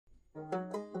What's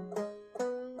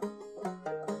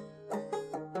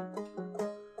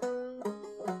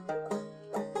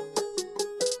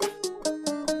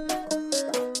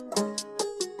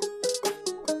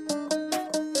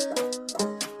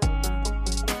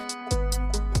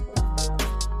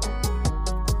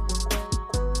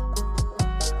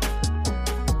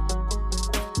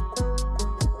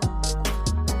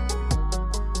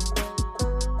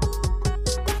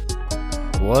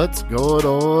going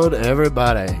on,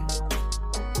 everybody?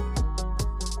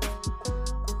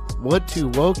 Want to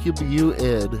welcome you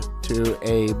in to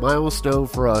a milestone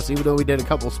for us, even though we did a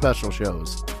couple special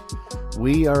shows.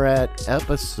 We are at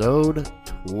episode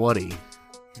 20.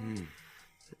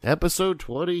 Episode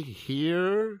 20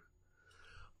 here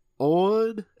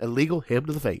on Illegal Him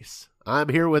to the Face. I'm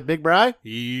here with Big Bri.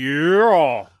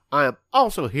 Yeah. I am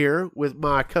also here with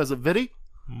my cousin Vinny.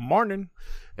 Morning.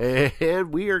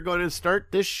 And we are going to start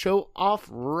this show off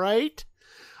right.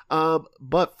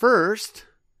 But first,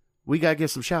 we got to get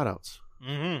some shout outs.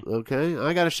 Mm-hmm. Okay.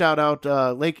 I got to shout out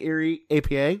Lake Erie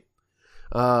APA.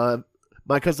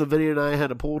 My cousin Vinny and I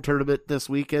had a pool tournament this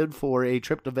weekend for a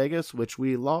trip to Vegas, which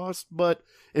we lost, but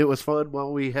it was fun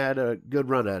while we had a good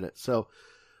run at it. So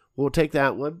we'll take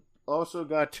that one. Also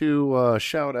got to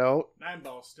shout out.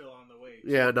 9-ball's still on the way.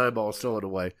 Yeah, 9-ball's still on the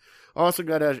way. Also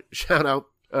got to shout out.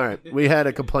 All right, we had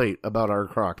a complaint about our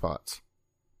crock pots.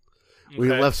 Okay. We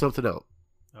left something out.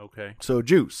 Okay. So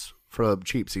Juice from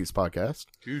Cheap Seats Podcast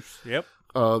Juice. Yep.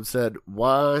 said,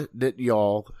 why didn't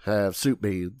y'all have soup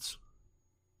beans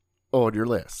on your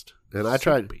list? And I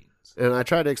tried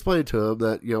to explain to him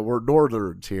that, we're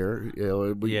northerns here,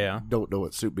 and we don't know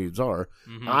what soup beans are.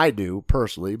 Mm-hmm. I do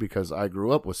personally because I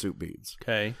grew up with soup beans.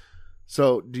 Okay.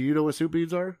 So, do you know what soup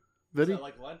beans are, Vinny? Is that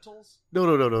like lentils?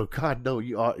 No. God, no.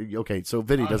 Okay, so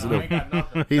Vinny doesn't know. I got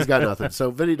nothing. He's got nothing.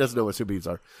 So Vinny doesn't know what soup beans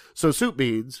are. So soup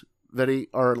beans, Vinny,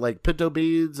 are like pinto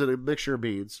beans and a mixture of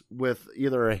beans with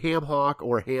either a ham hock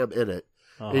or ham in it.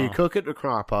 Uh-huh. And you cook it in a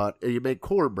crock pot and you make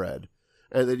cornbread.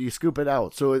 And then you scoop it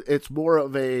out. So it's more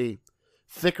of a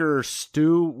thicker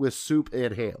stew with soup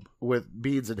and ham, with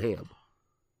beans and ham.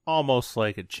 Almost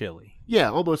like a chili. Yeah,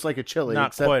 almost like a chili.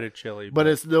 Not quite a chili. But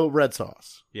it's no red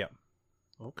sauce. Yeah.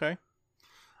 Okay.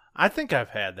 I think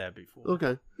I've had that before.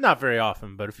 Okay. Not very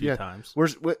often, but a few times.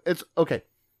 It's okay.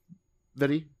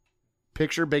 Vinny,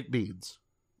 picture baked beans.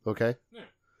 Okay? Yeah.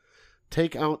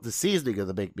 Take out the seasoning of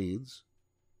the baked beans,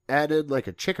 add in like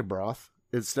a chicken broth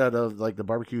instead of like the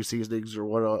barbecue seasonings or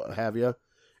what have you,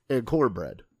 and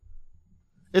cornbread.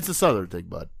 It's a southern thing,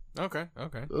 bud. Okay. I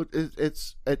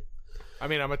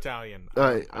mean, I'm Italian.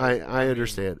 I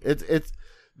understand. It's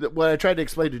what I tried to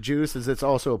explain to Juice is it's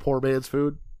also a poor man's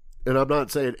food, and I'm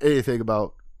not saying anything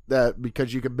about that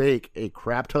because you can make a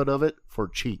crap ton of it for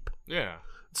cheap. Yeah.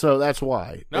 So that's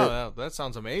why. No, that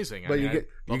sounds amazing. But you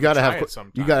gotta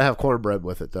have cornbread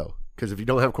with it though, because if you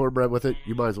don't have cornbread with it,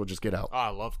 you might as well just get out. Oh, I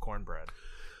love cornbread.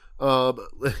 Well,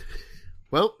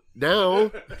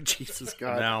 now, Jesus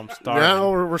God, Now I'm starving.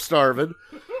 now we're starving.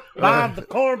 Mom, the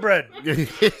cornbread.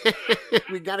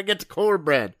 We got to get to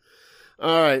cornbread.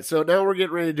 All right, so now we're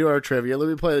getting ready to do our trivia. Let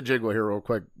me play the jingle here real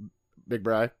quick, Big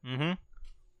Bri. Mm-hmm.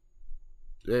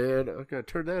 And I'm going to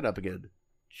turn that up again.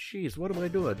 Jeez, what am I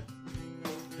doing?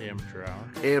 Amateur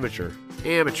hour. Amateur.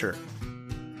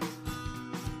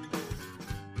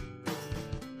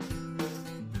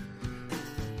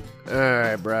 All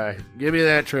right, Bri. Give me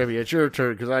that trivia. It's your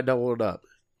turn because I doubled it up.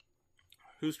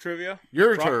 Whose trivia?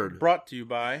 Your turn. Brought to you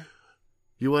by...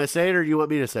 You want to say it or you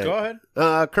want me to say it? Go ahead.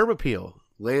 Curb Appeal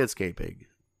Landscaping.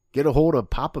 Get a hold of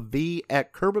Papa V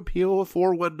at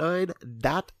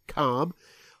curbappeal419.com.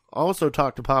 Also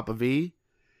talk to Papa V.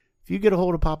 If you get a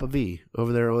hold of Papa V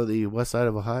over there on the west side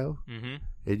of Ohio, and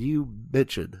you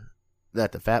mention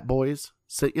that the Fat Boys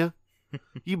sent you,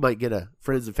 you might get a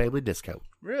friends and family discount.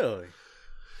 Really?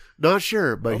 Not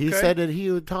sure, but he Okay. said that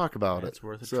he would talk about it. It's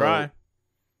worth a try.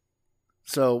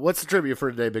 So, what's the trivia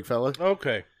for today, big fella?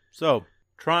 Okay. So,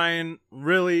 trying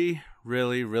really,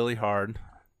 really, really hard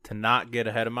to not get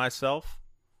ahead of myself,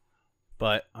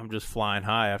 but I'm just flying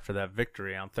high after that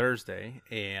victory on Thursday,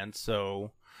 and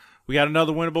so we got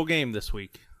another winnable game this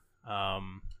week.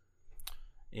 And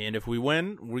if we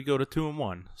win, we go to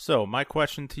 2-1. So, my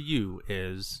question to you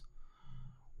is,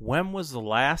 when was the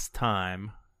last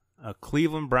time a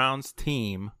Cleveland Browns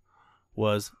team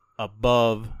was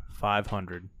above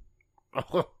 500?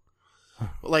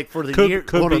 Like for the Could year? be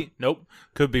 1-0,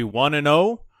 could be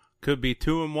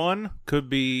 2-1, could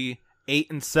be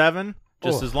 8-7.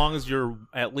 Just as long as you're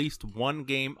at least one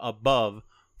game above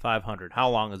 500. How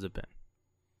long has it been?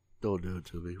 Don't do it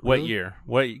to me. What Really? year?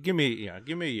 Give me a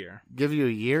year. Give you a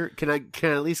year? Can I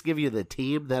at least give you the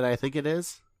team that I think it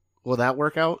is? Will that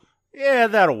work out? Yeah,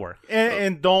 that'll work.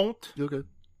 And Okay.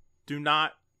 do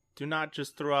not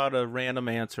just throw out a random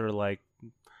answer like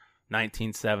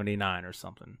 1979 or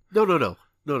something.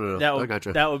 No. I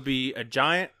gotcha. That would be a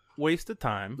giant waste of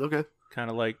time. Okay. Kind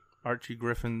of like Archie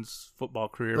Griffin's football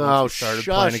career Oh, once he started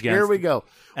playing shush. against Here we go.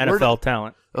 NFL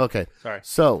talent. Okay. Sorry.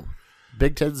 So,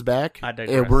 Big Ten's back, I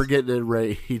digress. and we're getting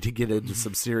ready to get into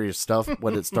some serious stuff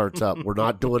when it starts up. We're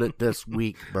not doing it this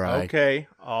week, Bri. Okay,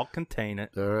 I'll contain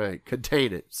it. All right,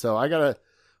 contain it. So I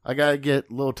gotta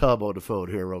get Lil Tub on the phone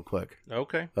here real quick.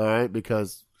 Okay. All right,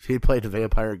 because he played the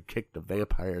vampire and kicked the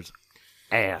vampire's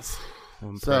ass.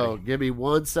 So give me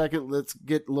 1 second. Let's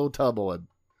get Lil Tub on.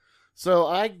 So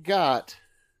I got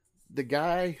the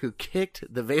guy who kicked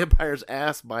the vampire's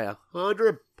ass by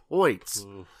 100 points.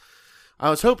 Ooh. I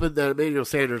was hoping that Emmanuel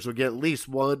Sanders would get at least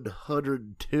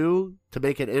 102 to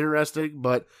make it interesting,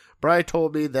 but Brian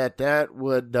told me that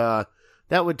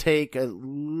would take at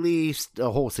least a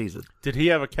whole season. Did he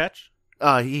have a catch?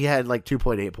 He had like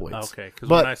 2.8 points. Okay, because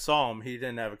But- when I saw him, he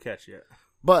didn't have a catch yet.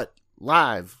 But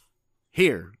live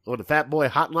here on the Fat Boy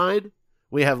Hotline,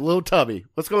 we have Lil Tubby.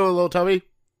 What's going on, Lil Tubby?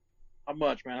 Not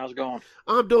much, man. How's it going?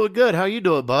 I'm doing good. How you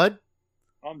doing, bud?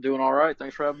 I'm doing all right.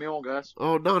 Thanks for having me on, guys.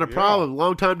 Oh, not a Yeah. problem.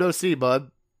 Long time no see,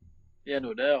 bud. Yeah,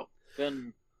 no doubt.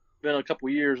 Been a couple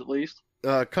years at least.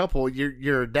 Couple,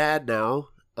 you're a dad now.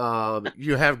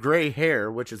 You have gray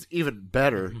hair, which is even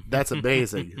better. That's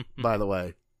amazing, by the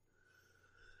way.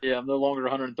 Yeah, I'm no longer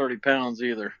 130 pounds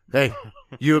either. Hey,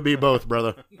 you and me both,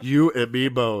 brother. You and me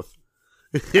both.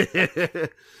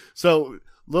 So,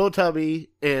 Little Tubby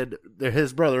and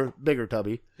his brother, Bigger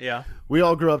Tubby, Yeah. we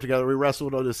all grew up together. We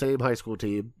wrestled on the same high school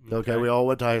team. Okay, we all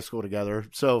went to high school together.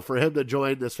 So, for him to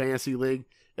join this fantasy league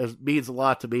means a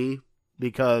lot to me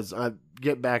because I'm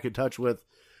getting back in touch with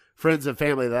friends and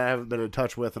family that I haven't been in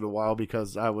touch with in a while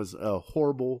because I was a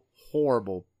horrible,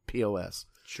 horrible POS.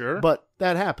 Sure. But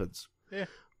that happens. Yeah.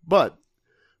 But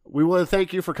we want to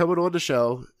thank you for coming on the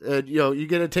show. And, you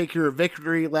get to take your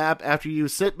victory lap after you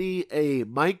sent me a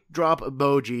mic drop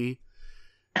emoji.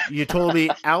 You told me,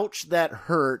 ouch, that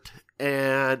hurt.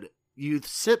 And you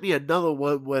sent me another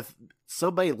one with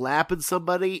somebody lapping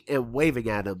somebody and waving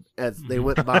at them as they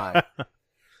went by.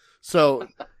 So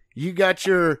you got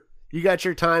your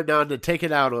time now to take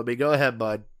it out on me. Go ahead,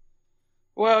 bud.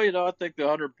 Well, I think the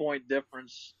 100-point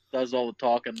difference does all the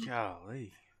talking.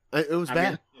 Golly. It was I bad.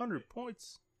 mean- 100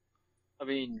 points. I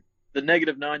mean, the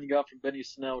 -9 you got from Benny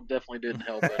Snell definitely didn't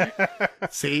help any.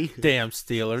 See? Damn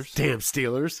Steelers. Damn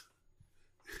Steelers.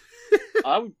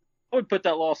 I would put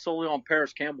that loss solely on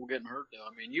Paris Campbell getting hurt, though.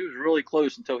 I mean, he was really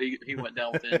close until he went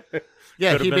down with it.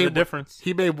 Yeah, Could have been the difference.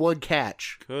 He made one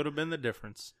catch. Could have been the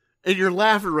difference. And you're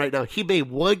laughing right now. He made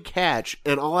one catch,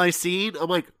 and all I seen, I'm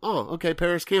like, oh, okay,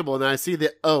 Paris Campbell. And then I see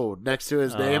the O next to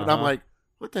his name, and I'm Uh-huh. like,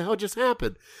 what the hell just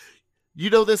happened?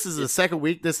 This is the second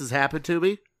week this has happened to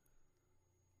me.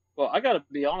 Well, I got to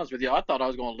be honest with you. I thought I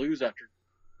was going to lose after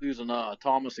losing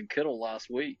Thomas and Kittle last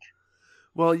week.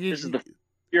 Well, This is the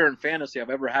year in fantasy I've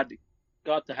ever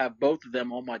got to have both of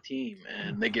them on my team,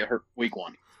 and they get hurt week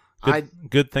 1.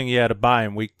 Good thing you had a bye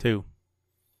in week 2.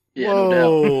 Yeah, no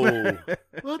doubt. Whoa.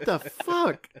 What the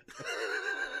fuck?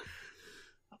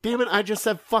 Damn it, I just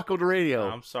said fuck on the radio.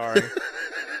 I'm sorry.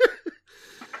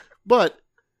 But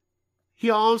he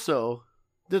also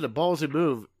did a ballsy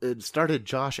move and started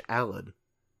Josh Allen.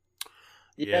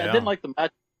 Yeah, I Yeah. didn't like the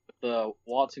match with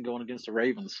Watson going against the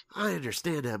Ravens. I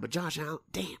understand that, but Josh Allen,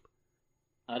 damn.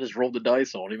 I just rolled the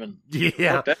dice on him, and Yeah. he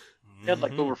had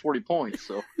like Mhm. over 40 points.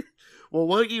 So Well,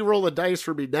 why don't you roll the dice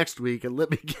for me next week and let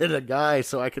me get a guy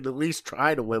so I can at least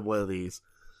try to win one of these?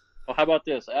 well, how about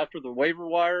this? After the waiver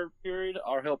wire period,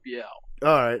 I'll help you out.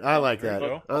 All right, I like There you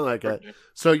that. go. I like that.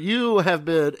 So you have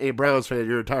been a Browns fan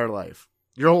your entire life.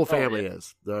 Your whole family yeah.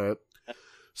 is. All right.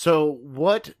 So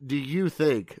what do you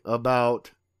think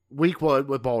about week 1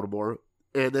 with Baltimore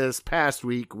and this past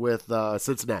week with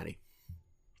Cincinnati?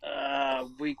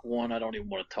 Week 1, I don't even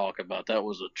want to talk about. That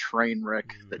was a train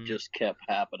wreck that Mhm. just kept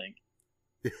happening.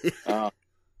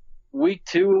 Week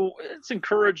 2, it's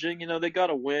encouraging. They got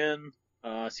a win.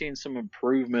 Seeing some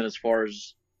improvement as far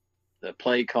as the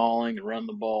play calling and run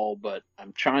the ball, but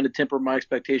I'm trying to temper my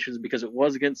expectations because it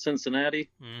was against Cincinnati.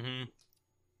 Mhm.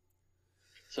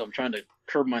 So I'm trying to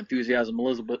curb my enthusiasm a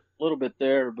little bit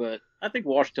there, but I think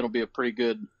Washington will be a pretty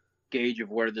good gauge of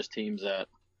where this team's at.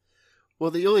 Well,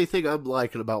 the only thing I'm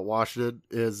liking about Washington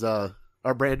is our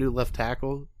brand new left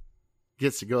tackle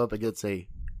gets to go up against a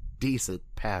decent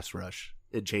pass rush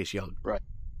in Chase Young. Right.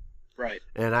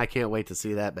 And I can't wait to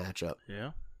see that matchup.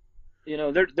 Yeah.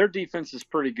 Their defense is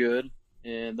pretty good.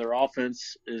 and their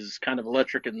offense is kind of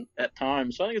electric at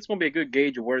times. So I think it's going to be a good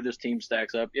gauge of where this team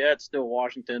stacks up. Yeah, it's still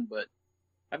Washington, but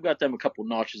I've got them a couple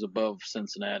notches above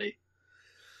Cincinnati.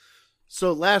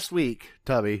 So last week,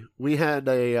 Tubby, we had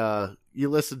you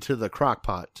listened to the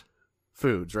Crockpot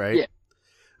Foods, right? Yeah.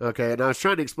 Okay, and I was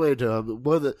trying to explain to him,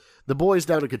 one of the boys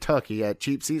down in Kentucky at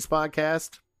Cheap Seats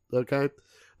Podcast, okay,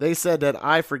 they said that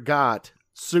I forgot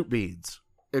soup beans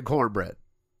and cornbread.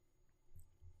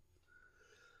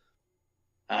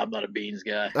 I'm not a beans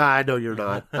guy. I know you're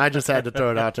not. I just had to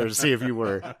throw it out there to see if you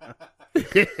were.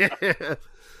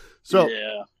 So,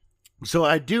 yeah, so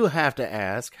I do have to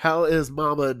ask, how is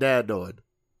Mama and Dad doing?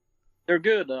 they're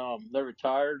good. They're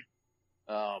retired.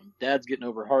 Dad's getting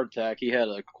over a heart attack. He had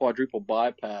a quadruple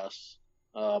bypass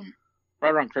right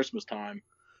around Christmas time.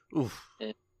 Oof.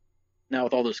 Now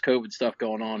with all this COVID stuff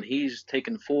going on, he's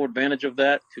taken full advantage of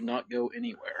that to not go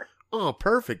anywhere. Oh,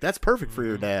 perfect. That's perfect for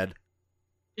your dad.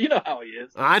 You know how he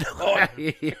is. I know how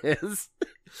he is.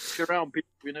 Get around people,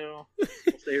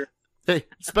 We'll stay here. Hey,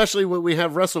 especially when we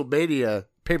have WrestleMania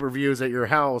pay-per-views at your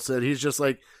house, and he's just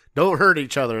like, don't hurt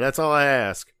each other. That's all I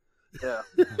ask. Yeah.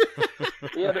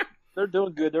 Yeah, they're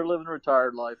doing good. They're living a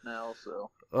retired life now, so.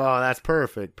 Oh, that's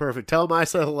perfect. Perfect. Tell him I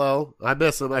said hello. I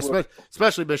miss him. I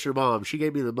especially miss your mom. She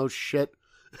gave me the most shit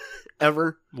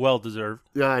ever. Well deserved.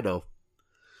 Yeah, I know.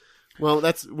 Well,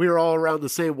 we were all around the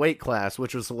same weight class,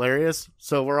 which was hilarious.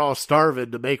 So we're all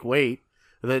starving to make weight.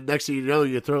 And then next thing you know,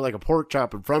 you throw like a pork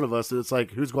chop in front of us, and it's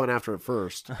like, who's going after it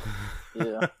first?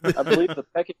 Yeah. I believe the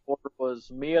pecking order was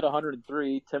me at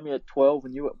 103, Timmy at 12,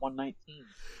 and you at 119.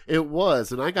 It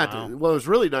was. And I got Wow. what was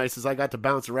really nice is I got to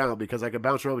bounce around because I could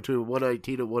bounce around between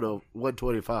 119 and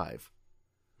 125.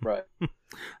 Right.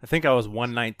 I think I was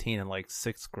 119 in like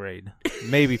 6th grade,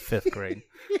 maybe 5th grade.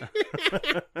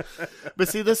 But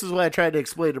see, this is what I tried to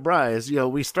explain to Bryce.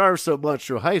 We starved so much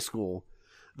through high school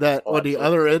that on the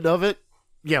other end of it,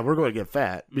 yeah, we're going to get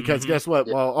fat. Because guess what?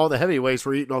 Yeah. While all the heavyweights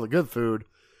were eating all the good food,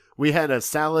 we had a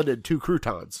salad and 2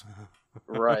 croutons.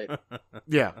 Right.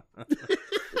 Yeah.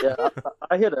 Yeah.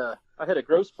 I hit a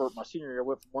growth spurt my senior year. I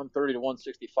went from 130 to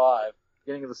 165.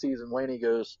 Beginning of the season, Laney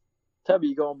goes, Tubby,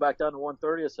 you going back down to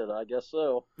 130? I said, I guess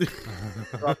so.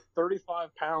 Dropped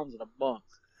 35 pounds in a month.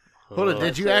 Hold on,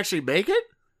 did you actually make it?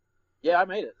 Yeah, I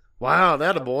made it. Wow,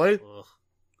 that a boy. Ugh.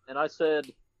 And I said,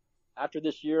 after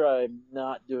this year, I'm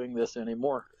not doing this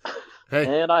anymore.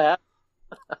 Hey, And I have.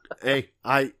 hey,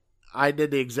 I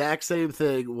did the exact same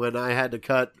thing when I had to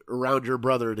cut around your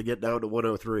brother to get down to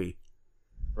 103.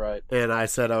 Right. And I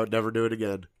said I would never do it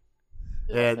again.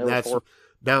 Yeah, And it was that's horrible.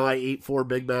 now I eat 4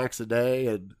 Big Macs a day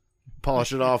and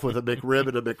polish it off with a McRib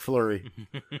and a McFlurry.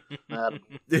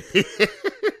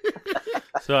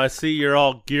 So I see you're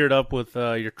all geared up with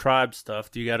your tribe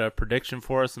stuff. Do you got a prediction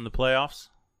for us in the playoffs?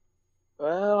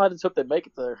 Well, I just hope they make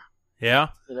it there. Yeah?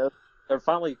 They're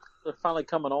finally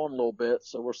coming on a little bit,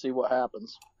 so we'll see what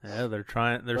happens. Yeah, they're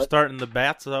trying. They're But- starting the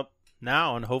bats up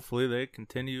now, and hopefully they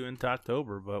continue into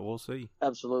October, but we'll see.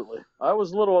 Absolutely. I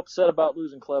was a little upset about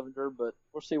losing Clevenger, but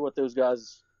we'll see what those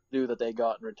guys do that they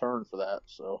got in return for that.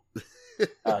 So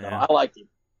I don't know. Yeah. I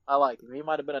liked him. He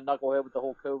might have been a knucklehead with the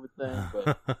whole COVID thing,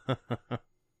 but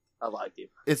I liked him.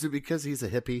 Is it because he's a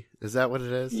hippie? Is that what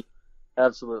it is?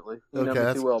 Absolutely. You know Okay, me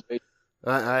that's- too well, baby.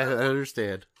 I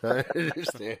understand. I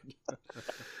understand.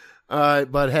 All right,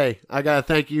 but hey, I gotta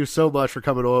thank you so much for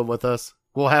coming on with us.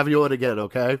 We'll have you on again,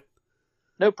 okay?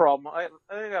 No problem. I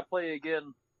think I play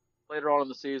again later on in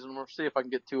the season. We'll see if I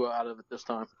can get 2 out of it this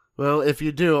time. Well, if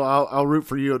you do, I'll root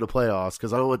for you in the playoffs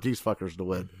because I don't want these fuckers to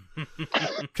win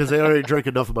because they already drink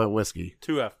enough of my whiskey.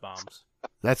 2 F-bombs.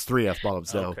 That's 3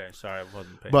 F-bombs now. Okay, sorry, I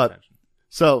wasn't paying But- attention.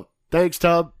 So thanks,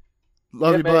 Tub.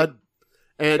 Love Yeah, you, man. bud.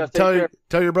 And Yeah, take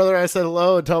tell your brother I said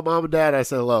hello, and tell mom and dad I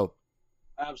said hello.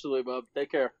 Absolutely, bub. Take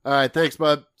care. All right, thanks,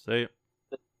 bud. See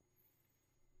ya.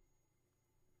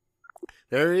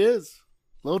 There he is,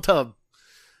 little Tub.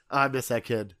 I miss that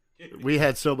kid. We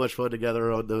had so much fun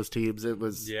together on those teams. It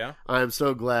was. Yeah. I'm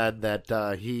so glad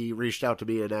that he reached out to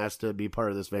me and asked to be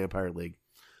part of this Vampire League.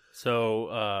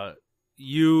 So,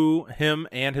 you, him,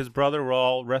 and his brother were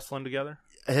all wrestling together?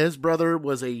 His brother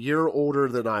was a year older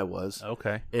than I was,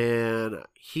 Okay. and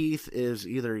Heath is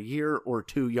either a year or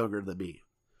 2 younger than me.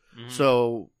 Mhm.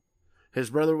 So his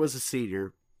brother was a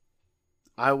senior.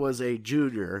 I was a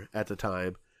junior at the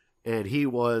time, and he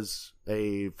was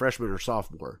a freshman or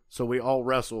sophomore. So we all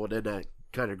wrestled in that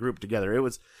kind of group together. It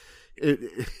was it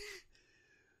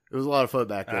was a lot of fun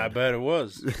back then. I bet it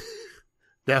was.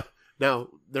 Now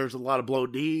there's a lot of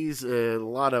blown knees and a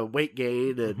lot of weight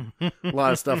gain and a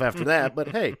lot of stuff after that. But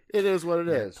hey, it is what it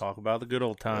is. Talk about the good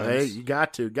old times. Hey, you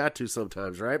got to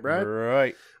sometimes, right, Brad?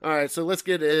 Right. All right, so let's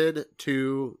get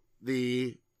into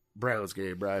the Browns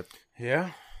game, Brian.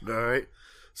 Yeah. All right.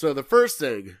 So the first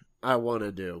thing I want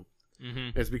to do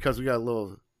Mm-hmm. is because we got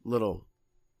a little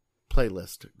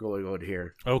playlist going on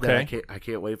here. Okay. that I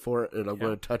can't wait for it, and I'm Yeah.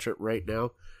 going to touch it right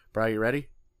now. Brian, you ready?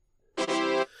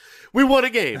 We won a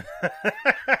game.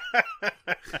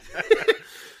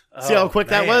 See how quick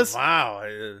that was? Wow.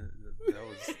 That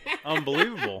was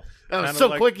unbelievable. That was Kinda so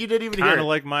like- quick you didn't even hear Kind it. of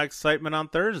like my excitement on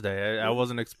Thursday. I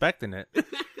wasn't expecting it.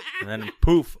 And then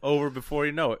poof, over before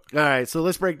you know it. All right, so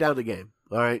let's break down the game.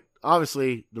 All right.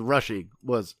 Obviously, the rushing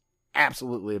was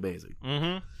absolutely amazing.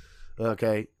 Mm-hmm.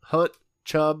 Okay. Hunt,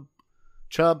 Chubb,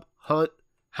 Hunt,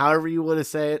 however you want to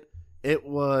say it. It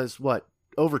was,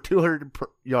 over 200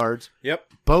 yards. Yep.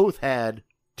 Both had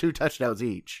 2 touchdowns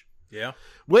each, Yeah.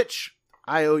 which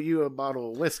I owe you a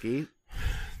bottle of whiskey.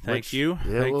 Thank you.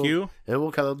 Yeah, Thank you. It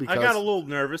will come because I got a little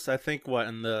nervous. I think,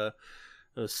 in the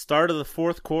start of the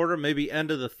fourth quarter, maybe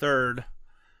end of the third,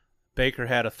 Baker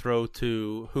had a throw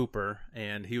to Hooper,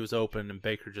 and he was open, and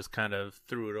Baker just kind of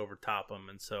threw it over top him.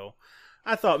 And so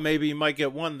I thought maybe he might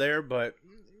get one there, but,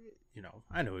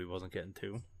 I knew he wasn't getting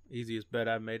 2. Easiest bet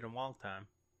I've made in a long time.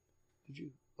 Did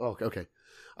you? Oh, okay.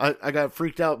 I got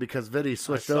freaked out because Vinny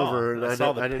switched over. And I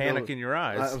saw the didn't panic know. in your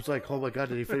eyes. I was like, oh my God,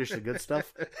 did he finish the good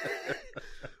stuff?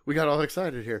 We got all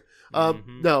excited here.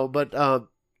 Mhm. No, but God,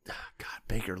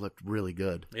 Baker looked really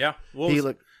good. Yeah. Well,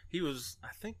 He was, I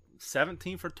think,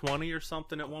 17 for 20 or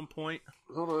something at one point.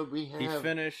 Hold on, we He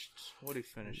finished, what did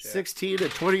he finish at? 16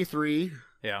 and 23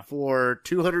 Yeah. for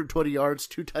 220 yards,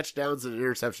 2 touchdowns, and an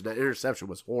interception. That interception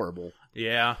was horrible.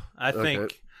 Yeah. I Okay.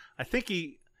 think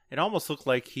it almost looked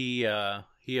like he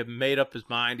had made up his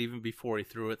mind even before he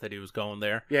threw it that he was going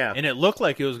there. Yeah. And it looked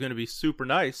like it was going to be super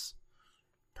nice.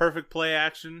 Perfect play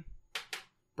action.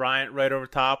 Bryant right over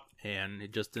top, and he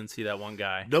just didn't see that one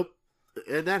guy. Nope.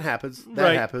 And that happens.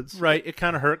 That happens. Right. It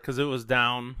kind of hurt because it was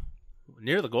down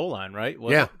near the goal line, right?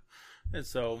 Wasn't Yeah. it? And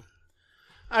so,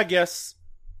 I guess,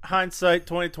 hindsight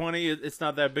 2020, it's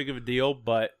not that big of a deal,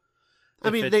 but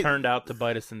if it turned out to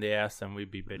bite us in the ass, then we'd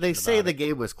be bitching They say about the it.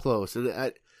 game was close,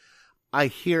 and I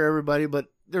hear everybody, but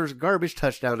there's a garbage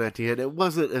touchdown at the end. It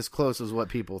wasn't as close as what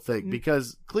people think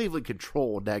because Cleveland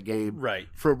controlled that game Right.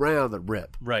 from around the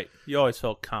rip. Right. You always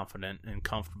felt confident and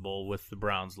comfortable with the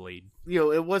Browns' lead.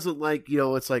 It wasn't like,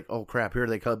 it's like, oh crap, here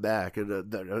they come back.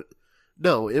 And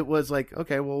no, it was like,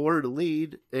 okay, well, we're in the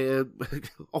lead, and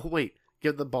oh wait,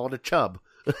 give the ball to Chubb.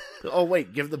 Oh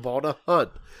wait, give the ball to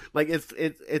Hunt. Like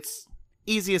it's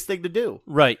easiest thing to do.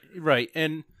 Right.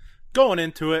 And going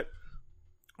into it,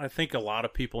 I think a lot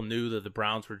of people knew that the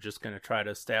Browns were just going to try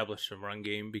to establish a run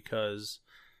game because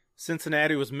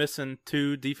Cincinnati was missing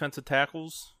 2 defensive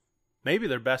tackles, maybe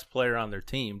their best player on their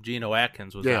team. Geno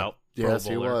Atkins was out. Pro Yes,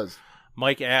 he Bowler. was.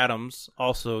 Mike Adams,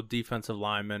 also defensive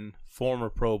lineman, former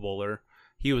Pro Bowler,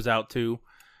 he was out too.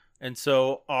 And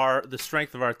so the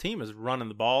strength of our team is running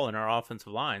the ball in our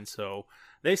offensive line. So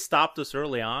they stopped us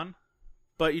early on,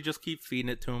 but you just keep feeding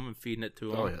it to them and feeding it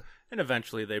to them. Oh, yeah. And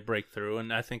eventually they break through.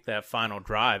 And I think that final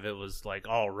drive, it was like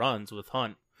all runs with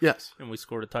Hunt, Yes. and we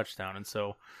scored a touchdown. And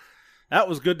so that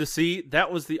was good to see.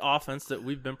 That was the offense that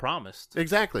we've been promised.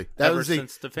 Exactly. Ever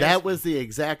since Stefanski. That was the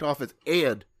exact offense,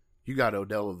 and you got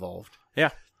Odell involved.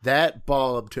 Yeah. That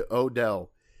bomb to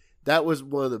Odell, that was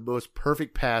one of the most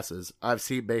perfect passes I've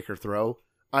seen Baker throw.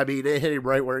 I mean, it hit him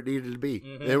right where it needed to be.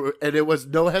 Mhm. And it was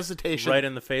no hesitation. Right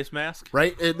in the face mask.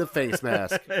 Right in the face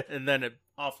mask. And then it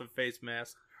off the face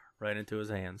mask right into his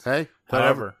hands. Hey,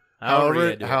 However he had to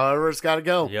do it. however it's got to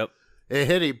go. Yep. It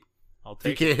hit him. I'll If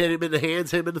you take it. can't hit him in the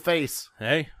hands, hit him in the face.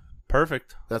 Hey,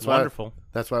 perfect. That's wonderful.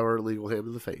 That's why we're illegal hand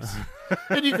in the face.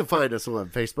 And you can find us on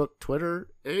Facebook, Twitter,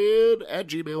 and at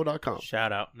gmail.com.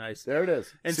 Shout out. Nice. There it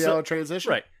is. And See so- how it transition?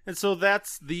 Right. And so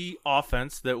that's the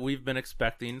offense that we've been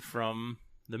expecting from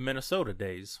the Minnesota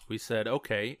days. We said,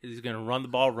 okay, he's going to run the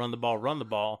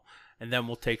ball, and then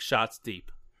we'll take shots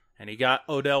deep. And he got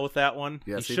Odell with that one.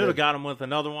 Yes, he he should have did. got him with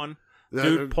another one. That-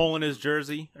 Dude pulling his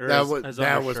jersey. Or That his was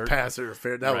undershirt. pass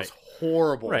interference. That Right. was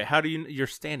horrible. Right. You're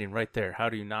standing right there. How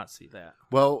do you not see that?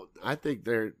 Well, I think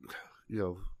they're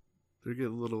getting a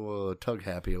little tug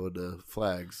happy on the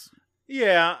flags.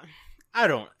 Yeah,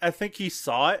 I think he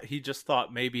saw it. He just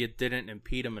thought maybe it didn't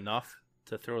impede him enough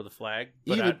to throw the flag.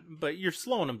 But but you're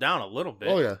slowing him down a little bit.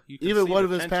 Oh yeah, You can even see one the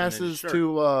of his tension in passes shirt.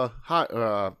 to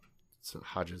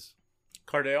Hodges.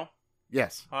 Cardale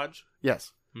Yes, Hodge.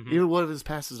 yes. Mhm. Even one of his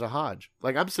passes to Hodge.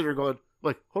 Like I'm sitting there going,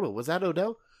 like, hold on, was that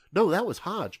Odell? No, that was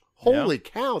Hodge. Holy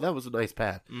cow, that was a nice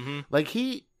pass. Mm-hmm. Like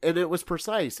and it was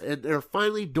precise, and they're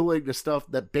finally doing the stuff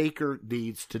that Baker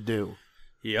needs to do.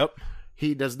 Yep.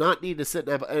 He does not need to sit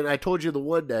there. And I told you the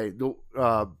one day,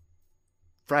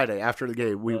 Friday after the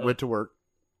game, we went to work,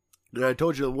 And I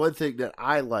told you the one thing that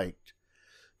I liked,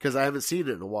 because I haven't seen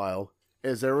it in a while,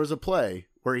 is there was a play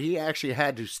where he actually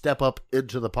had to step up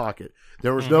into the pocket.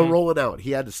 There was no rolling out.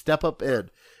 He had to step up in.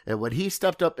 And when he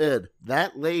stepped up in,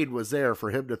 that lane was there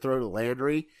for him to throw to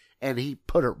Landry, and he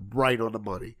put it right on the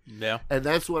money. Yeah. And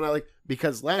that's what I like,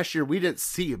 because last year we didn't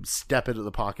see him step into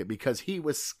the pocket because he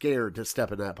was scared to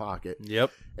step in that pocket.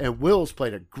 Yep. And Wills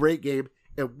played a great game.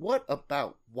 And what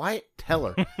about Wyatt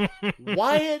Teller?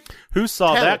 Wyatt Who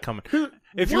saw Teller. that coming?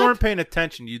 If you What? weren't paying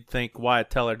attention, you'd think Wyatt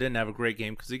Teller didn't have a great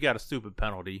game because he got a stupid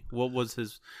penalty. What was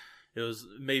his? It was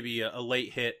maybe a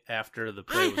late hit after the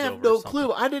play I was have over no or something.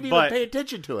 clue. I didn't even But- pay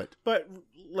attention to it. But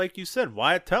like you said,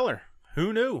 Wyatt Teller,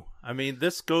 who knew? I mean,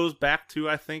 this goes back to,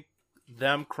 I think,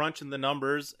 them crunching the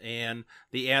numbers and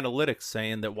the analytics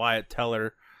saying that Wyatt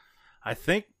Teller, I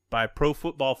think by Pro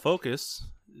Football Focus,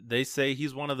 they say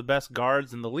he's one of the best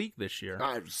guards in the league this year.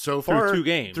 So far, Through 2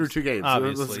 games. Through 2 games.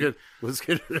 Obviously. Let's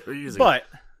get it easy. But,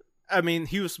 I mean,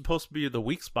 he was supposed to be the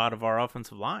weak spot of our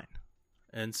offensive line.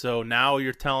 And so now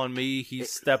you're telling me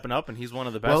he's stepping up and he's one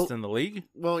of the best Well- in the league?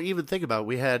 well, even think about it.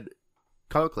 We had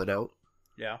Conklin out.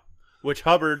 Yeah. Which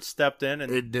Hubbard stepped in and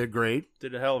It did great.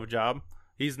 did a hell of a job.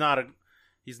 He's not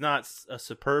a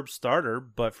superb starter,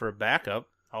 but for a backup,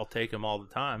 I'll take him all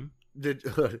the time.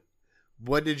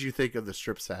 What did you think of the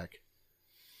strip sack?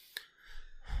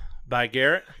 By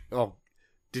Garrett. Oh,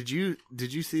 did you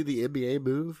see the NBA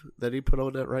move that he put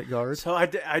on that right guard? So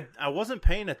I wasn't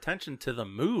paying attention to the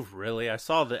move really. I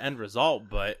saw the end result,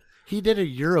 but He did a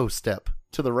Euro step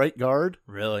to the right guard,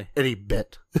 really, and he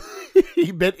bit.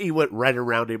 He went right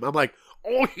around him. I'm like,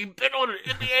 oh, he bit on an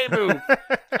NBA move.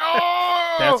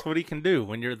 Oh! that's what he can do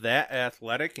when you're that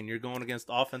athletic and you're going against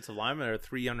offensive linemen that are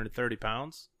 330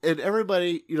 pounds. And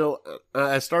everybody,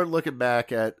 I started looking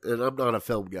back at, and I'm not a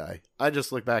film guy. I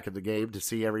just look back at the game to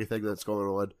see everything that's going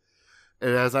on.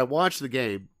 And as I watch the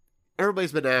game,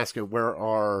 everybody's been asking where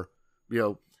our,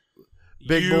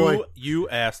 big boy. You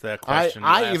asked that question.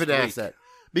 I last even week. asked that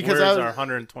because Where's I our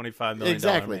was, $125 million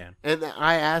exactly, man? and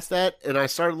I asked that, and I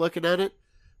started looking at it.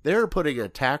 They're putting a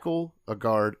tackle, a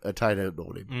guard, a tight end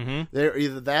on him. Mm-hmm. They're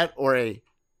either that or a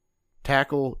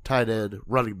tackle, tight end,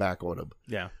 running back on him.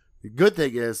 Yeah. The good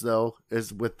thing is, though,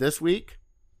 is with this week,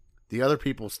 the other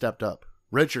people stepped up.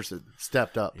 Richardson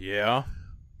stepped up. Yeah.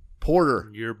 Porter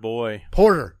Your boy,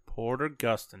 Porter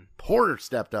Gustin.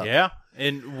 stepped up. Yeah.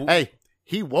 And Hey,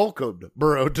 he welcomed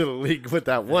Burrow to the league with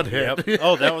that one hit. Yep.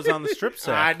 Oh, that was on the strip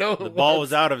sack. I know The it ball was.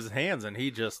 was out of his hands, and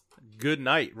he just, good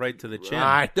night, right to the chin.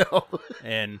 I know.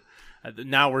 And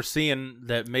now we're seeing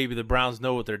that maybe the Browns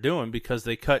know what they're doing because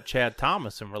they cut Chad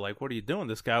Thomas, and we're like, what are you doing?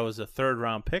 This guy was a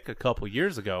 3rd-round pick a couple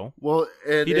years ago. Well,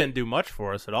 and He didn't do much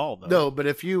for us at all, though. No, but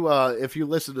if you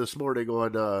listen this morning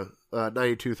on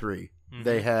 92.3,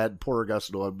 they had Porter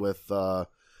Gustin on with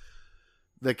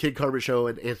the Kid Carmen Show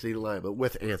and Anthony Lima,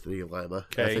 with Anthony Lima,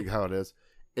 I Okay. think how it is.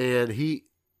 And he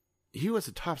was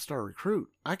a top star recruit.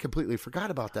 I completely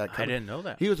forgot about that. I didn't know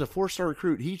that. He was a 4-star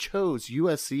recruit. He chose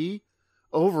USC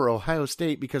over Ohio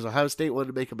State because Ohio State wanted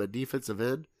to make him a defensive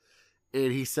end.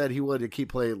 And he said he wanted to keep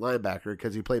playing linebacker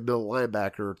because he played middle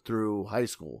linebacker through high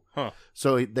school. Huh.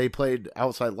 So they played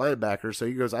outside linebacker. So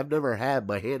he goes, I've never had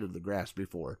my hand in the grass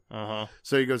before. Uh-huh.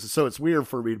 So he goes, so it's weird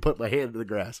for me to put my hand in the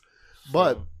grass.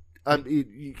 But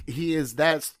he is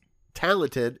that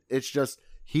talented. It's just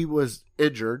he was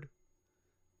injured.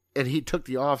 And he took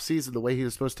the off season the way he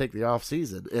was supposed to take the off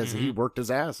season, as he worked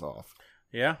his ass off.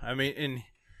 Yeah, I mean, and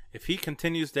if he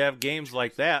continues to have games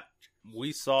like that,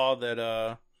 we saw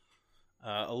that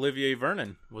Olivier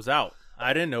Vernon was out.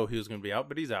 I didn't know he was going to be out,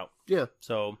 but he's out. Yeah,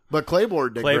 So but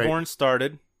Claiborne did Claiborne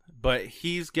started, but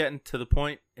he's getting to the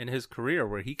point in his career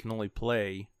where he can only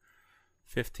play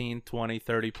 15, 20,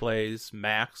 30 plays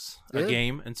max a Yeah.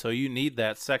 game, and so you need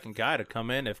that second guy to come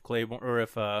in if Claiborne or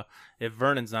if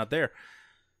Vernon's not there.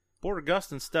 Porter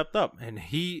Gustin stepped up, and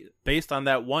he, based on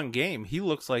that one game, he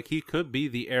looks like he could be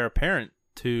the heir apparent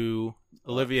to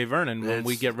Olivier Vernon when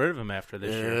we It's- get rid of him after this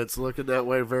great. year. It's looking that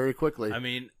way very quickly. I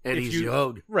mean, and if he's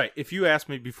young. Right. If you asked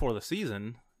me before the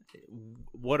season,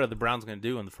 what are the Browns going to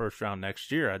do in the first round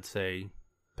next year? I'd say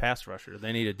pass rusher.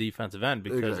 They need a defensive end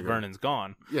because Exactly. Vernon's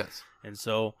gone. Yes. And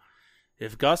so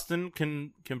if Gustin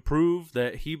can prove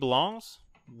that he belongs,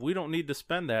 we don't need to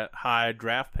spend that high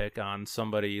draft pick on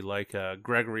somebody like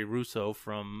Gregory Rousseau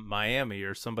from Miami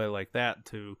or somebody like that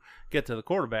to get to the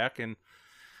quarterback. And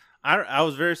I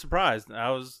was very surprised.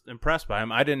 I was impressed by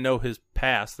him. I didn't know his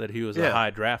past, that he was a Yeah. high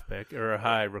draft pick or a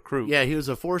high recruit. Yeah, he was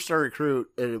a 4-star recruit,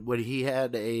 and when he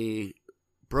had a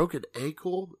broken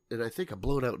ankle and I think a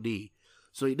blown out knee,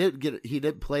 so he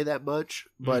didn't play that much,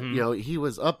 but Mhm. he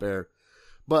was up there.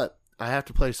 But I have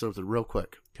to play something real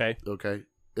quick. Okay. Okay,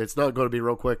 it's not going to be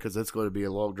real quick because it's going to be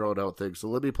a long, drawn-out thing. So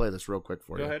let me play this real quick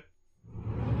for you. Go ahead.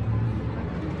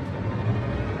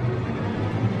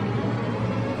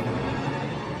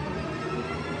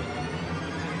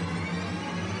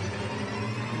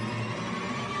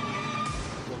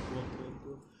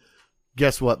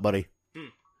 Guess what, buddy?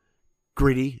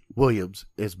 Greedy Williams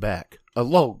is back,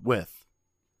 along with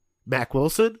Mac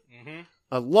Wilson,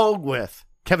 along with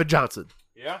Kevin Johnson.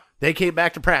 Yeah. They came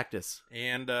back to practice.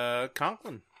 And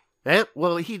Conklin. And,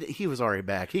 well, he was already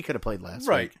back. He could have played last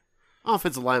week.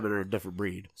 Offensive linemen are a different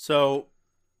breed. So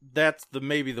that's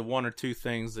maybe the one or two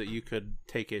things that you could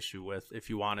take issue with if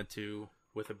you wanted to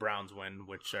with the Browns win,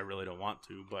 which I really don't want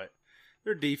to. But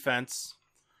their defense,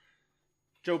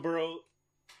 Joe Burrow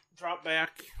dropped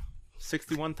back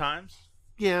 61 times.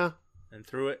 Yeah. And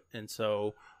threw it. And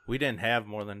so we didn't have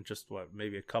more than just,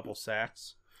 maybe a couple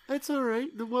sacks. It's all right.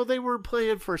 Well, they weren't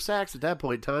playing for sacks at that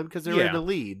point in time because they were in the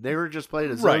lead. They were just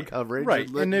playing a zone coverage. Right.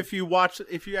 And if you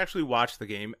actually watch the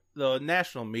game, the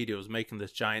national media was making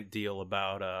this giant deal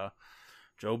about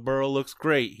Joe Burrow looks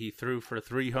great. He threw for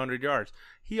 300 yards.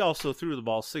 He also threw the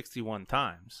ball 61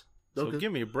 times. So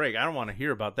give me a break. I don't want to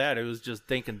hear about that. It was just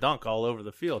dink and dunk all over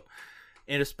the field.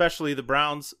 And especially the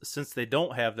Browns, since they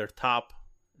don't have their top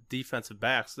defensive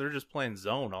backs, they're just playing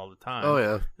zone all the time. Oh,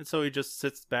 yeah. And so he just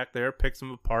sits back there, picks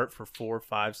them apart for 4,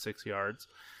 5, 6 yards.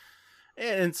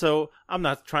 And so I'm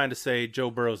not trying to say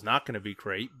Joe Burrow's not going to be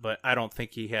great, but I don't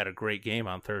think he had a great game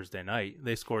on Thursday night.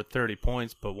 They scored 30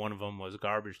 points, but one of them was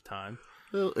garbage time.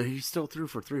 Well, he still threw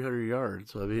for 300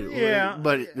 yards. I mean, yeah,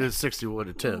 but it was 61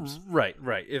 attempts. Right.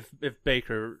 If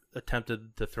Baker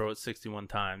attempted to throw it 61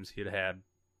 times, he'd had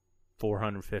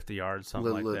 450 yards,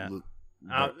 something like that.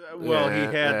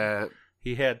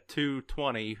 He had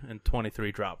 220 and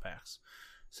 23 dropbacks.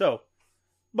 So,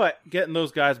 but getting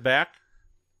those guys back,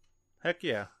 heck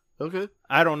yeah. Okay.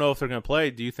 I don't know if they're going to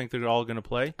play. Do you think they're all going to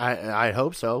play? I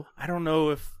hope so. I don't know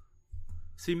if.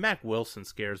 See, Mac Wilson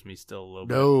scares me still a little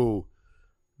bit.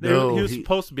 No, he was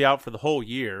supposed to be out for the whole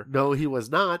year. No, he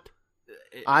was not.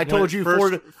 I told you 4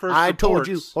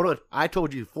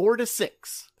 to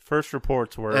 6. First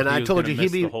reports were, and I told you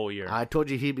he'd be the whole year. I told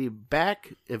you he'd be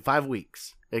back in 5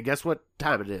 weeks. And guess what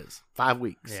time it is? 5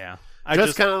 weeks. Yeah,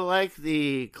 just kind of like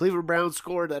the Cleveland Browns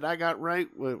score that I got right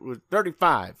with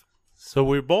 35. So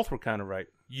we both were kind of right.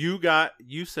 You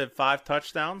said 5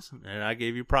 touchdowns, and I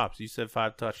gave you props. You said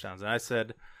 5 touchdowns, and I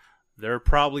said they're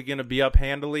probably going to be up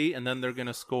handily, and then they're going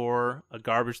to score a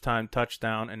garbage time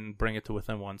touchdown and bring it to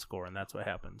within 1 score, and that's what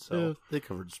happened. So yeah, they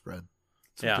covered the spread.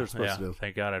 Yeah.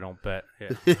 Thank God I don't bet.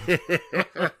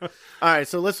 Yeah. All right,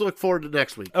 so let's look forward to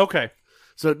next week. Okay.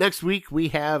 So next week we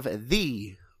have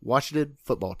the Washington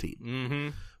football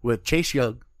team with Chase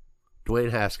Young,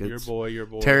 Dwayne Haskins, your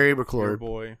boy, Terry McLaurin. Your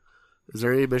boy. Is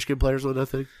there any Michigan players on that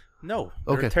thing? No.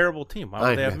 They're a terrible team. Why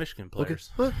would they have Michigan players?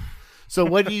 Okay. So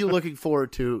what are you looking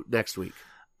forward to next week?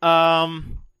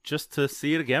 Just to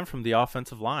see it again from the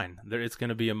offensive line. It's going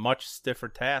to be a much stiffer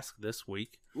task this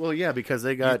week. Well, yeah, because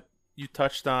they got... You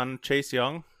touched on Chase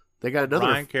Young. They got another...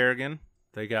 Ryan Kerrigan.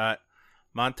 They got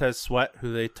Montez Sweat,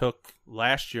 who they took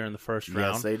last year in the first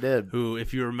round. Yes, they did. Who,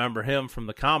 if you remember him from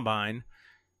the Combine,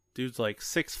 dude's like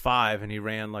 6'5", and he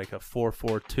ran like a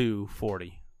 4.42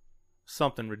 40.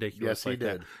 Something ridiculous like that.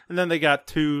 Yes, he did. And then they got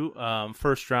 2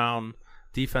 first-round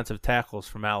defensive tackles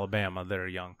from Alabama that are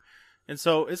young. And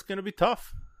so it's going to be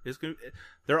tough.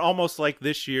 They're almost like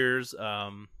this year's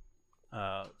San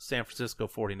Francisco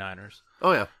 49ers.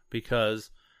 Oh, yeah.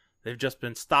 Because they've just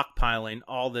been stockpiling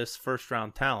all this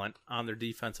first-round talent on their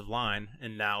defensive line,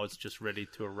 and now it's just ready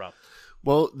to erupt.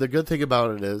 Well, the good thing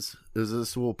about it is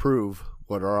this will prove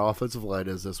what our offensive line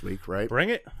is this week, right? Bring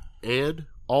it. And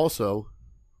also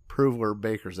prove where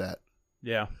Baker's at.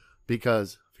 Yeah.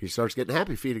 Because if he starts getting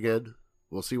happy feet again,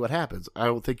 we'll see what happens. I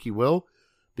don't think he will,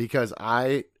 because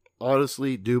I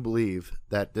honestly do believe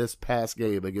that this past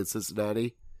game against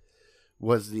Cincinnati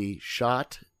was the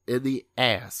shot in the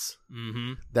ass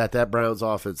that Browns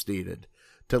offense needed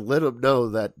to let them know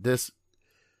that this.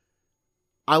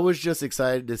 I was just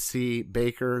excited to see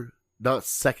Baker not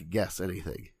second guess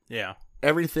anything. Yeah.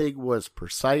 Everything was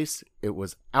precise. It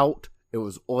was out. It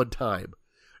was on time.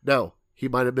 Now, he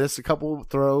might have missed a couple of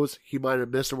throws. He might have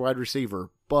missed a wide receiver,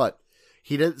 but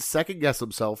he didn't second guess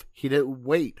himself. He didn't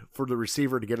wait for the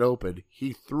receiver to get open.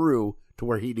 He threw to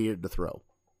where he needed to throw.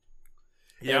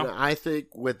 Yeah. And I think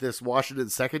with this Washington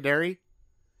secondary,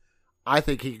 I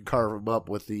think he can carve him up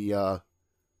with the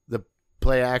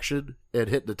play action and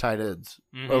hitting the tight ends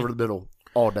over the middle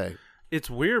all day. It's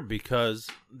weird because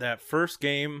that first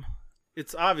game,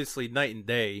 it's obviously night and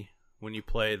day when you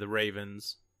play the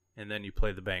Ravens and then you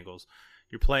play the Bengals.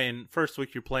 First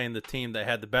week you're playing the team that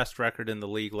had the best record in the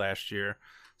league last year.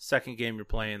 Second game you're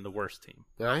playing the worst team.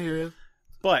 I hear you.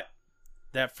 But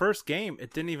that first game,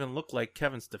 it didn't even look like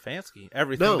Kevin Stefanski.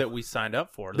 Everything No. that we signed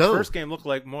up for. The No. first game looked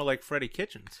more like Freddie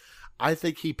Kitchens. I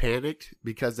think he panicked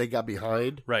because they got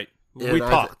behind. Right. And We I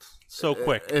talked so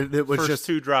quick. And it was First just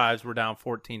 2 drives, we're down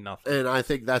 14-0. And I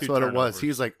think that's Two what it was. turnovers.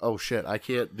 He's like, oh shit, I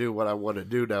can't do what I want to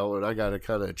do now, and I got to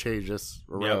kind of change this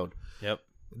around. Yep.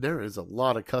 There is a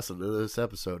lot of cussing in this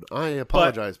episode. I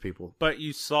apologize, people. But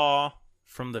you saw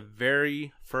from the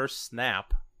very first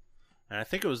snap, and I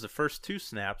think it was the first 2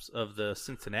 snaps of the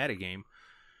Cincinnati game,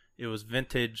 it was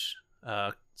vintage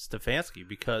Stefanski,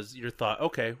 because you thought,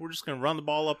 okay, we're just going to run the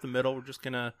ball up the middle. We're just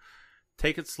going to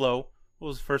take it slow. What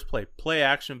was the first play? Play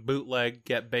action, bootleg,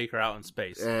 get Baker out in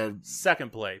space. And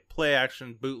Second play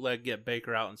action, bootleg, get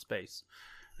Baker out in space.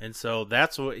 And so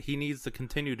that's what he needs to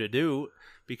continue to do,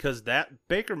 because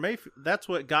that's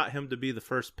what got him to be the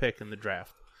first pick in the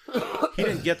draft. He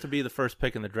didn't get to be the first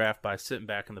pick in the draft by sitting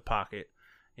back in the pocket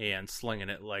and slinging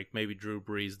it like maybe Drew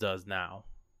Brees does now.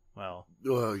 Well,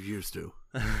 used to.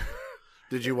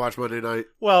 Did you watch Monday night?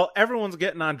 Well, everyone's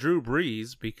getting on Drew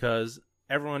Brees because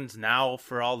everyone's now,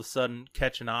 for all of a sudden,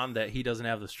 catching on that he doesn't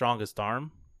have the strongest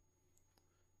arm.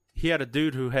 He had a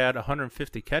dude who had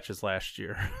 150 catches last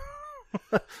year.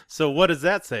 So what does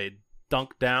that say?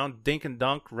 Dunk down, dink and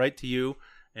dunk right to you,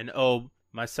 and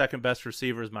my second best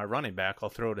receiver is my running back. I'll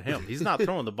throw to him. He's not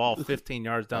throwing the ball 15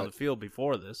 yards down the field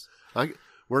before this.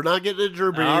 We're not getting into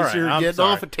Drew Brees. All right, You're I'm getting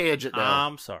sorry. off a tangent now.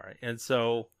 I'm sorry. And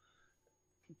so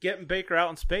getting Baker out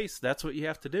in space, that's what you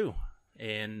have to do.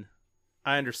 And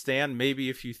I understand maybe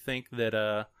if you think that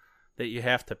that you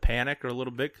have to panic a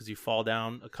little bit because you fall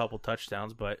down a couple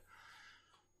touchdowns, but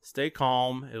stay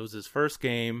calm. It was his first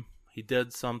game. He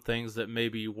did some things that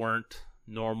maybe weren't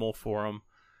normal for him.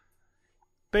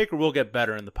 Baker will get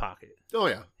better in the pocket. Oh,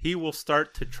 yeah. He will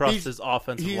start to trust his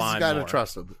offensive line He's got to more.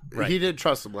 trust him. Right. He didn't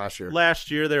trust him last year.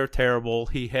 Last year they were terrible.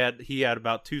 He had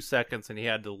about 2 seconds and he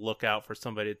had to look out for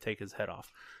somebody to take his head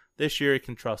off. This year he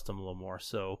can trust him a little more.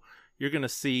 So you're going to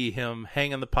see him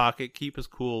hang in the pocket, keep his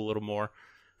cool a little more.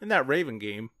 In that Raven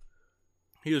game,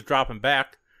 he was dropping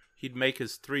back. He'd make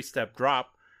his 3-step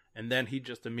drop, and then he'd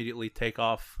just immediately take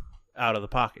off out of the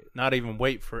pocket. Not even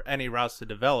wait for any routes to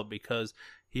develop because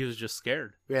he was just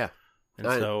scared. Yeah. And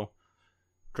so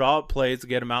draw up plays to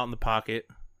get him out in the pocket,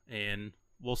 and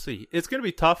we'll see. It's going to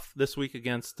be tough this week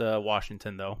against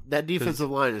Washington, though. That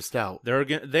defensive line is stout.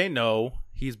 They know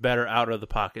he's better out of the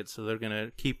pocket, so they're going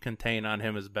to keep contain on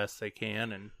him as best they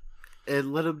can.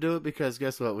 And let him do it because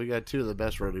guess what? We got 2 of the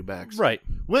best running backs. Right.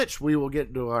 Which we will get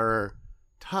into our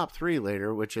top 3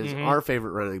 later, which is our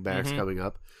favorite running backs coming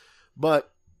up.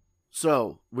 But,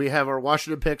 so, we have our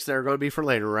Washington picks that are going to be for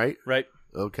later, right? Right.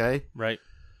 Okay. Right.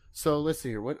 So, let's see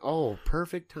here.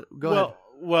 Perfect. Go ahead.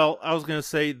 Well, I was going to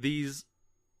say this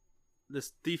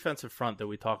defensive front that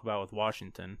we talk about with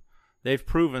Washington, they've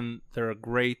proven they're a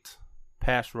great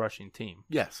pass rushing team.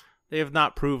 Yes. They have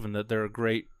not proven that they're a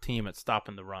great team at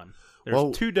stopping the run.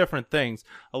 There's 2 different things.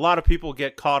 A lot of people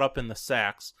get caught up in the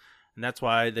sacks, and that's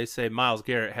why they say Myles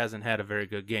Garrett hasn't had a very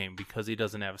good game because he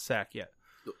doesn't have a sack yet.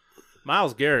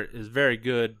 Myles Garrett is very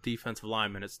good defensive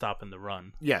lineman at stopping the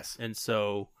run. Yes. And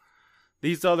so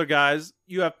these other guys,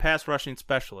 you have pass rushing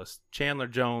specialists. Chandler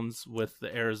Jones with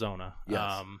the Arizona.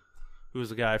 Yes. Who was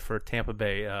the guy for Tampa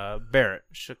Bay?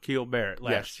 Shaquille Barrett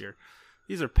last Yes. year.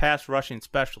 These are pass rushing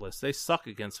specialists. They suck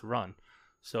against the run.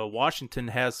 So Washington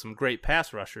has some great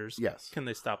pass rushers. Yes. Can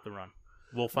they stop the run?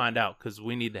 We'll find out because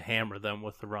we need to hammer them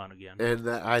with the run again. And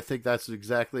I think that's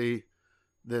exactly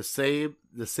the same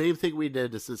thing we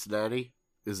did to Cincinnati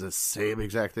is the same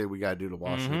exact thing we got to do to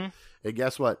Washington. And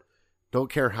guess what? Don't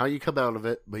care how you come out of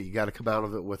it, but you got to come out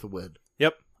of it with a win.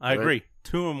 Yep, I Right? agree.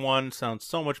 2-1 sounds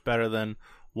so much better than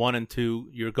 1-2.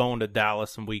 You're going to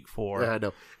Dallas in week 4. Yeah, I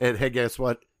know. And hey, guess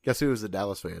what? Guess who was a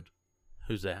Dallas fan?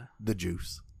 Who's that? The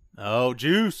Juice. Oh,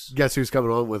 Juice. Guess who's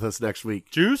coming on with us next week?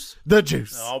 Juice? The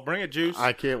Juice. I'll bring it, Juice.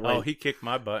 I can't wait. Oh, he kicked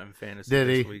my butt in fantasy Did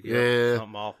this he? week. Yeah.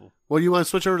 Something awful. Well, you want to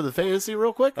switch over to the fantasy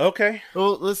real quick? Okay.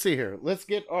 Well, let's see here. Let's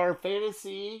get our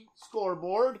fantasy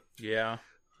scoreboard. Yeah.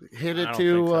 Hit I it don't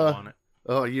to. think so, I want it.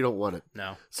 Oh, you don't want it.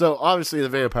 No. So obviously the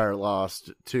Vampire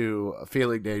lost to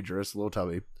Feeling Dangerous, Little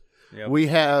Tummy. Yep. We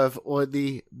have on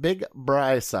the Big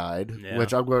Bry side, Yeah.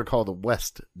 which I'm going to call the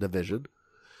West Division.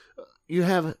 You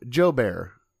have Joe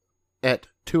Bear at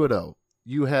 2-0.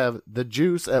 You have the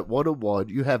Juice at 1-1.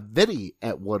 You have Vinny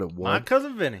at 1-1. My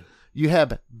cousin Vinny. You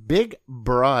have Big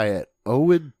Bry at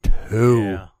 0-2.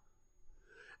 Yeah.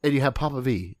 And you have Papa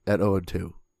V at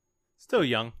 0-2. Still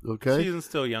young. Okay. Season's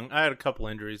still young. I had a couple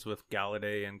injuries with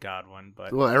Galladay and Godwin,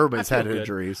 but Well, everybody's I had feel good.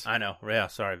 injuries. I know. Yeah,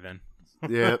 sorry, Vin.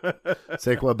 Yeah.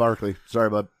 Saquon Barkley. Sorry,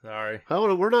 bud. Sorry.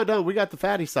 Hold on, we're not done. We got the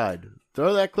fatty side.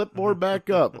 Throw that clipboard back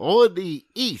up. On the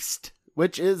East,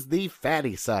 which is the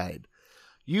fatty side,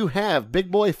 you have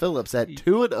Big Boy Phillips at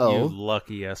 2-0. You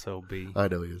lucky SOB. I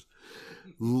know he is.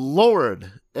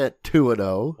 Lauren at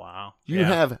 2-0. Wow. You Yeah.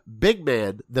 have Big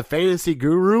Man, the fantasy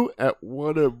guru, at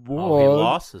 1-1. Oh, he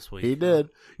lost this week. He did.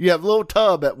 You have Lil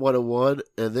Tub at 1-1,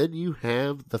 and then you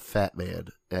have the Fat Man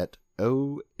at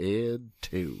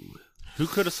 0-2. Who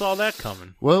could have saw that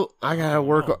coming? Well, I gotta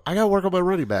work. I gotta work on my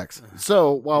running backs.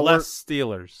 So while Less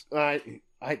Steelers.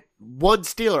 I one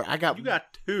Steeler. I got. You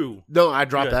got two. No, I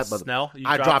dropped You got that. But Snell. You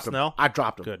I dropped him. Snell. I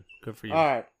dropped him. Good. Good for you. All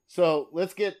right. So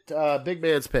let's get Big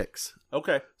Man's picks.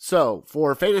 Okay. So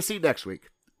for fantasy next week,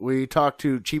 we talked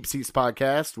to Cheap Seats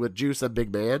Podcast with Juice and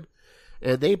Big Man,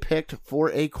 and they picked for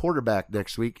a quarterback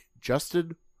next week,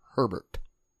 Justin Herbert.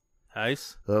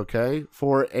 Nice. Okay.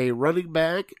 For a running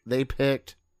back, they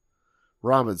picked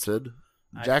Robinson.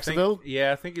 Jacksonville?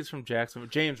 I think he's from Jacksonville.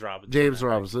 James Robinson. James I think.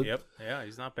 Robinson. Yep. Yeah,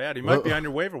 he's not bad. He might be on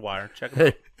your waiver wire. Check him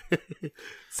out.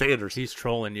 Sanders. He's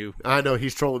trolling you. I know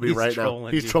he's trolling me He's right now.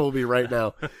 trolling He's you. trolling me right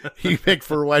now. He picked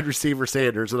for wide receiver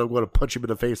Sanders, and I'm going to punch him in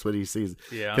the face when he sees it.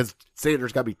 Yeah. Because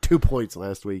Sanders got me 2 points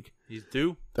last week. He's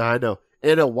due. I know.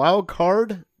 And a wild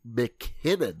card,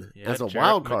 McKinnon Yeah, as a Jerick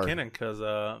wild card. McKinnon, because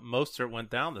Mostert went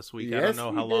down this week. I Yes, don't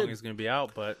know he how long did. he's going to be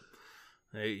out, but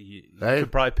you Hey.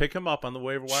 could probably pick him up on the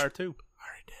waiver wire too. I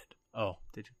already did. Oh,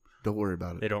 did you? Don't worry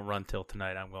about They it. don't run till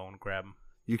tonight. I'm going to grab him.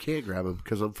 You can't grab him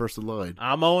because I'm first in line.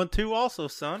 I'm 0-2 also,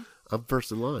 son. I'm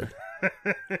first in line.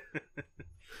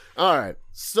 All right.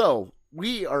 So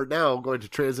we are now going to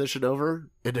transition over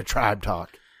into Tribe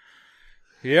Talk.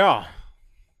 Yeah.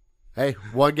 Hey,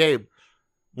 one game.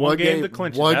 One game to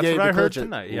clinch it. One That's game what I to heard clinch it.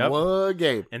 tonight. Yep. One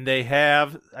game. And they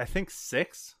have, I think,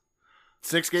 6.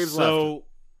 6 games left. So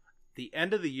the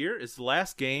end of the year is the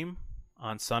last game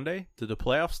on Sunday. Do the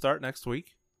playoffs start next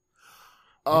week?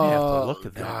 We have to look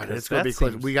at that, God, 'cause it's going to that be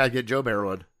quick. seems- We got to get Joe Bear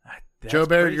on. That's Joe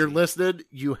Bear, crazy. you're listening.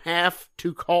 You have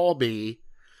to call me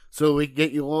so we can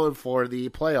get you on for the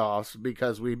playoffs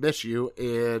because we miss you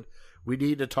and we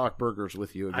need to talk burgers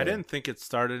with you again. I didn't think it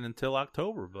started until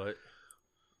October, but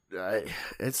It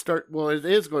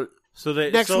is going. so they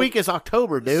Next week is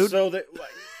October, dude. So they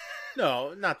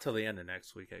no, not till the end of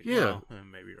next week. Yeah. Well,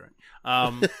 maybe you're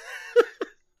right.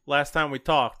 Last time we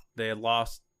talked, they had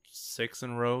lost 6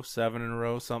 in a row, 7 in a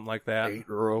row, something like that. 8 in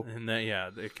a row. And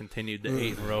then, they continued to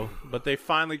 8 in a row. But they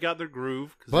finally got their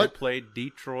groove because But- they played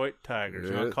Detroit Tigers.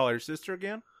 You Yeah. want to call her sister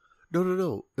again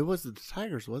No. It wasn't the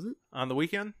Tigers, was it? on the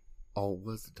weekend? Oh, it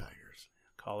was the Tigers.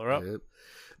 Call her up. Yeah.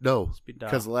 No, Speed dial.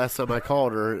 because the last time I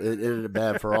called her, it ended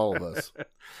bad for all of us.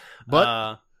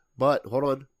 But hold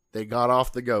on, they got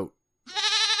off the goat,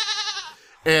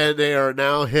 and they are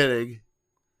now hitting,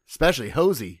 especially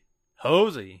Hosey.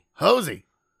 Hosey.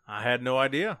 I had no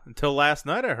idea until last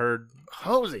night. I heard,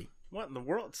 Hosey what in the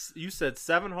world? You said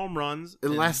 7 home runs in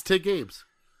the last 10 games.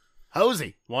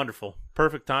 Hosey. Wonderful.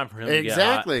 Perfect time for him to get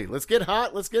Exactly. Let's get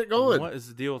hot. Let's get hot. going. What is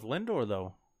the deal with Lindor,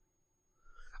 though?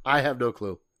 I have no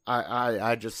clue.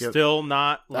 I just give. Still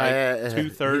not like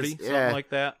 230, he's- something like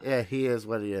that. Yeah, he is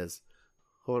what he is.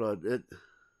 Hold on.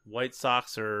 White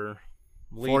Sox are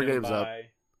 4 leading games up. by,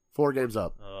 4 games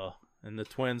up. and the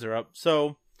Twins are up.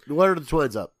 So What are the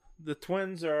Twins up? the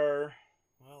Twins are,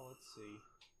 well, let's see.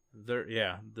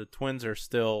 The Twins are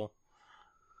still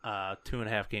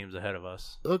 2.5 games ahead of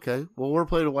us. Okay. Well, we're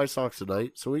playing the White Sox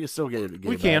tonight, so we can still get a game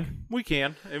We back.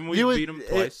 can, and we You would- beat them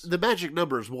twice. The magic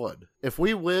number is 1. If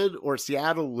we win or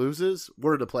Seattle loses,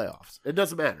 we're in the playoffs. It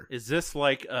doesn't matter. Is this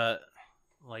like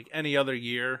any other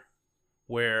year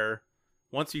where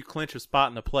once you clinch a spot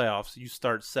in the playoffs, you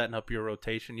start setting up your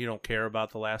rotation? You don't care about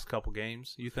the last couple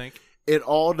games, you think? It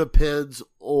all depends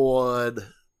on.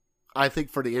 I think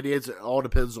for the Indians, it all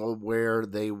depends on where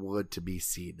they want to be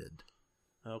seeded.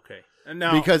 Okay. And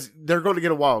now Because they're going to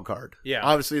get a wild card. Yeah.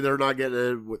 Obviously, they're not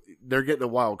getting. They're getting a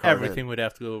wild card. in. everything would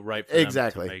have to go right for them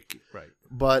Exactly. to make it right.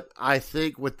 But I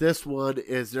think with this one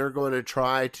is they're going to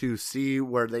try to see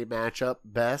where they match up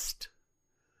best,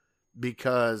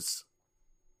 because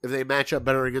if they match up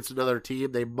better against another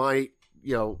team, they might,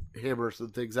 hammer some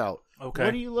things out. Okay.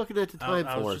 What are you looking at the time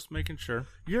I for? was just making sure.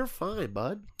 You're fine,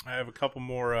 bud. I have a couple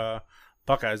more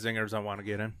Buckeye zingers I want to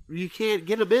get in. You can't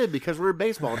get them in because we're in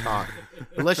baseball talk.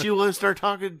 Unless you want to start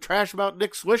talking trash about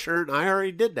Nick Swisher, and I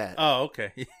already did that. Oh,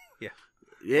 okay.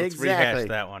 Yeah, Let's rehash exactly.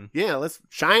 that one. Yeah, let's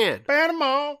Cheyenne.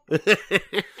 Panama.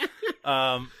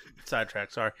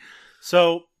 Sidetrack. Sorry.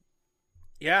 So,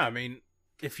 yeah, I mean,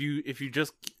 if you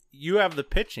just you have the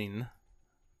pitching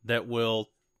that will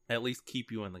at least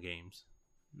keep you in the games.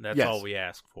 That's Yes. all we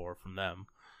ask for from them.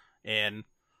 And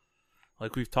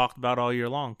like we've talked about all year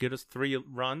long, get us 3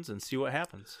 runs and see what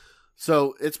happens.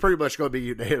 So it's pretty much going to be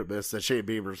unanimous that Shane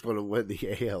Bieber's going to win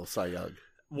the AL Cy Young.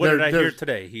 What did I hear there's-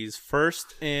 today? He's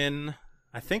first in,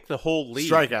 I think, the whole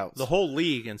league. Strikeouts. The whole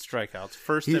league in strikeouts.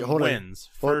 First in Hold on. wins.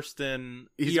 Hold- First in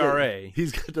He's ERA.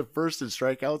 He's got the first in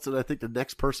strikeouts, and I think the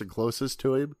next person closest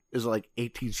to him is like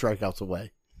 18 strikeouts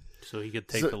away. So he could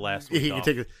take So the last he week can off.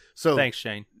 take it. So Thanks,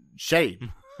 Shane.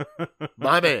 Shane,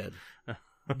 my man,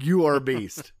 you are a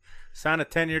beast. Sign a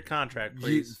 10-year contract,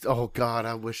 please. Oh God,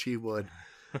 I wish he would.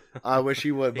 I wish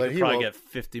he would, He but could he probably won't.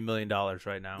 get $50 million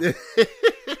right now.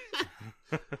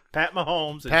 Pat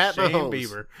Mahomes and Pat Shane Mahomes,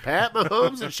 Bieber. Pat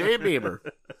Mahomes, and Shane Bieber.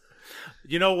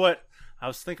 You know what I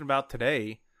was thinking about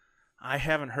today? I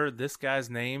haven't heard this guy's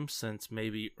name since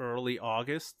maybe early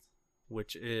August,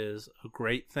 which is a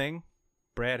great thing.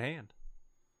 Brad Hand.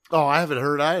 Oh, I haven't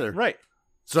heard either. Right.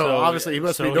 So obviously he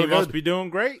must be doing good. be doing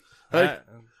great. Hey,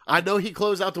 I know he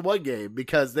closed out the one game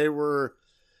because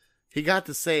he got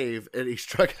the save and he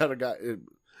struck out a guy.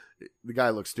 The guy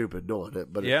looked stupid doing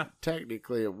it, but Yeah.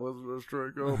 technically it wasn't a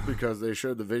strikeout because they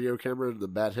showed the video camera and the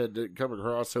bat head didn't come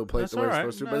across, so it played That's the way it's all right.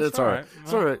 supposed to. But That's it's all right. all right.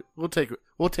 It's all right.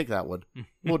 We'll take that one.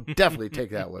 We'll definitely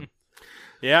take that one.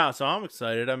 Yeah, so I'm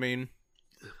excited. I mean,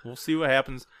 we'll see what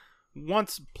happens.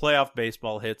 Once playoff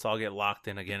baseball hits, I'll get locked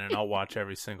in again and I'll watch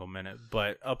every single minute.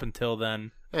 But up until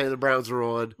then, Hey, the Browns are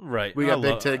on. right. We got I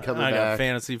Big love- Ten coming I got back.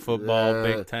 fantasy football, Yeah.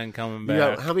 Big Ten coming You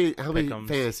got, back. how many Pick'ems.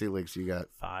 fantasy leagues you got?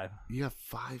 5. You have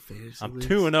 5 fantasy I'm leagues?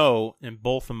 2-0 in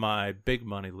both of my big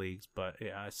money leagues, but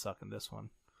yeah, I suck in this one.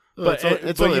 Oh, But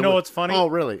only you know one. what's funny? Oh,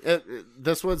 really?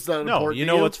 This one's not No, important you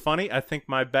to know what's funny? I think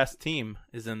my best team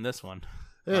is in this one.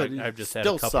 Yeah, you I've just had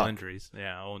still a couple suck. injuries.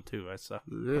 Yeah, 0-2. I suck.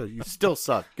 Yeah, you still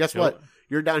suck. Guess Joe- what?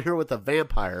 You're down here with a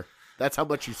vampire. That's how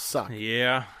much you suck.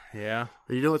 Yeah, yeah.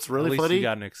 You know what's really At least funny? you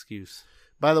got an excuse.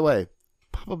 By the way,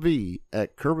 Papa V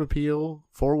at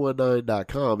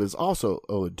CurbAppeal419.com is also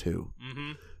 0-2.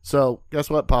 Mm-hmm. So, guess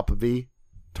what, Papa V?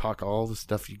 Talk all the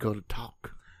stuff you go to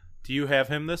talk. Do you have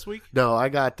him this week? No, I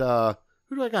got,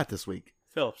 who do I got this week?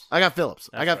 Phillips. I got Phillips.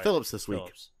 I That's got right. Phillips this week.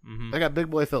 Phillips. Mm-hmm. I got Big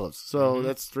Boy Phillips. So, Mhm.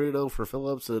 that's 3-0 for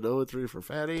Phillips and 0-3 for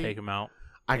Fatty. Take him out.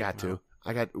 I got him to.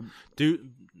 I got, Do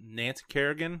Nancy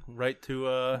Kerrigan right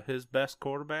to his best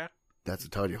quarterback? that's a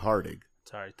Tanya Harding.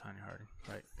 Sorry, Tanya Harding.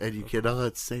 Right. And you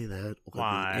cannot say that on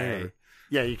Why? the air.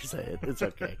 Yeah, you can say it. It's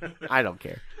okay. I don't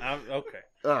care. Okay.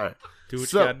 All right. Do what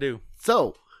So- you got to do.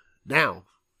 So, now,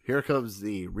 here comes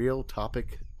the real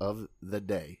topic of the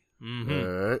day. Mm-hmm.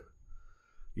 All right.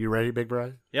 You ready, Big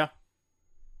Brian? Yeah.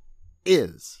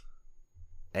 Is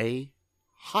a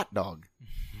hot dog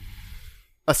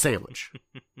a sandwich?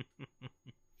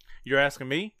 You're asking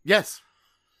me? Yes.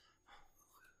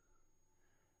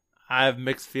 I have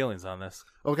mixed feelings on this.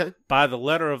 Okay. By the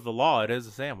letter of the law, it is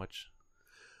a sandwich.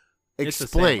 It's a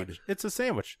Explain. sandwich. It's a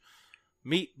sandwich.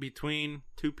 Meat between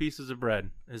 2 pieces of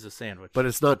bread is a sandwich. But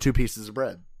it's not 2 pieces of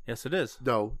bread. yes, it is.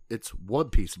 No, it's 1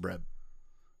 piece of bread.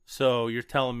 So you're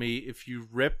telling me if you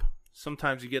rip,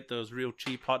 sometimes you get those real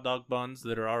cheap hot dog buns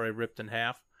that are already ripped in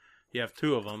half. You have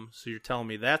 2 of them, so you're telling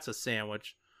me that's a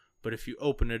sandwich. But if you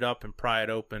open it up and pry it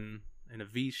open in a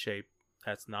V shape,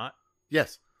 that's not.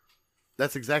 Yes.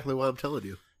 That's exactly what I'm telling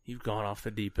you. You've gone off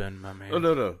the deep end, my man. Oh,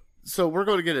 no. So we're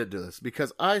going to get into this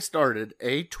because I started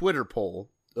a Twitter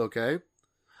poll, okay?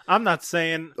 I'm not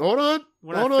saying. Hold on.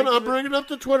 When I Hold on. think I'm of it- bringing up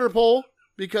the Twitter poll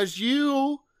because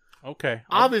you Okay.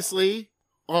 obviously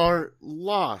are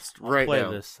lost I'll right play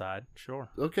now. this side. Sure.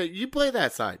 Okay, you play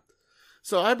that side.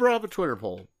 So I brought up a Twitter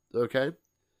poll, okay?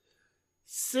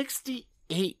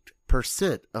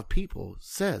 68% of people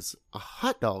says a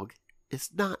hot dog is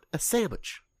not a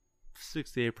sandwich.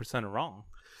 68% are wrong.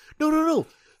 No.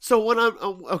 So when I'm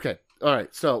okay, all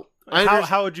right. So I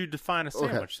How would you define a Okay.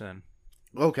 sandwich then?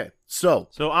 okay. So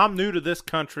So I'm new to this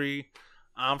country.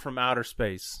 I'm from outer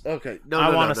space. okay.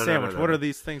 I want a sandwich. What are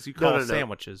these things you call No.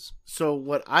 sandwiches? So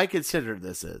what I consider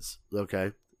this is,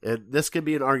 okay, and this can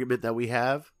be an argument that we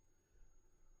have.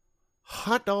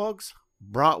 Hot dogs,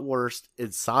 bratwurst,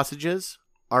 and sausages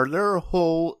are their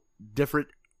whole different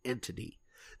entity.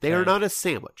 They are Okay. not a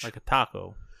sandwich. Like a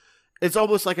taco. It's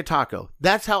almost like a taco.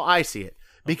 That's how I see it.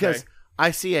 Because Okay.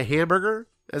 I see a hamburger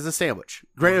as a sandwich.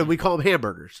 Granted, we call them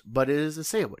hamburgers, but it is a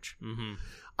sandwich. Mm-hmm.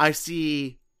 I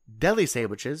see deli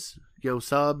sandwiches,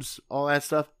 subs, all that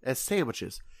stuff, as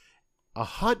sandwiches. A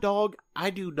hot dog, I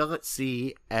do not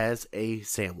see as a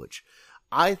sandwich.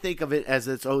 I think of it as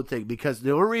its own thing because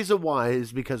the only reason why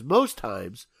is because most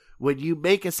times when you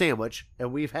make a sandwich,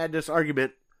 and we've had this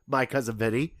argument, my cousin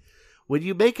Vinny, when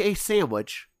you make a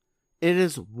sandwich, it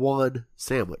is one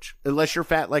sandwich. Unless you're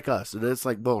fat like us, and it's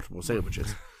like multiple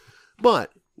sandwiches.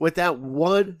 But with that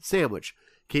one sandwich,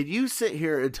 can you sit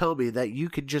here and tell me that you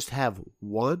could just have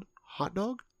one hot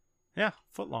dog? Yeah,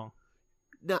 foot long.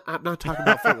 No, I'm not talking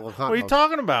about footlong hot What are you dogs.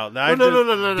 talking about? No, no.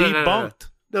 Debunked.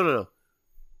 No.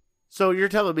 So you're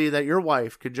telling me that your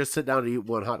wife could just sit down and eat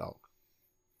one hot dog?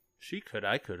 She could.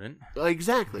 I couldn't.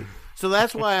 Exactly. So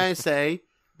that's why I say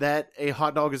that a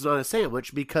hot dog is not a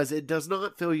sandwich, because it does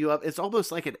not fill you up. It's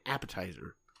almost like an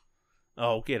appetizer.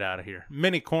 Oh, get out of here.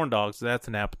 Mini corn dogs, that's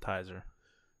an appetizer.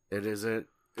 It isn't.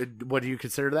 What do you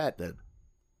consider that then?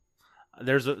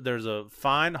 There's a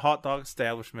fine hot dog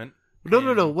establishment.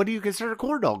 No. What do you consider a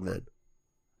corn dog then?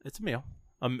 It's a meal.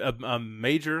 A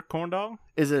major corn dog?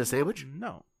 Is it a sandwich?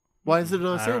 No. Why is it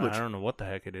not a I don't- sandwich? I don't know what the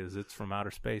heck it is. It's from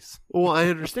outer space. Well, I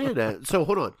understand that. So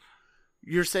hold on.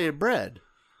 You're saying bread.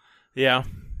 Yeah.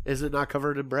 Is it not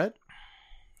covered in bread?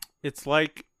 It's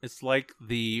like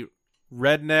the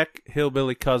redneck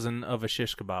hillbilly cousin of a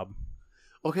shish kebab.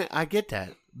 Okay, I get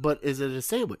that. But is it a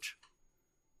sandwich?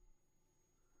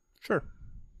 Sure.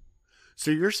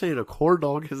 So you're saying a corn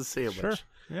dog is a sandwich? Sure.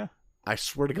 Yeah. I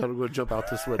swear to God, I'm going to jump out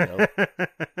this window.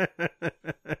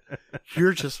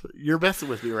 You're messing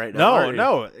with me right now. aren't you?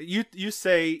 No. You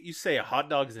say a hot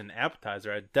dog is an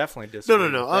appetizer. I definitely disagree.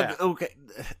 No. with that. Okay,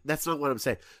 that's not what I'm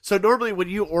saying. So normally, when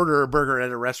you order a burger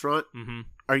at a restaurant, Mhm.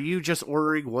 are you just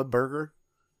ordering one burger?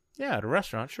 Yeah, at a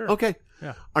restaurant, sure. Okay.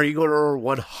 Yeah. Are you going to order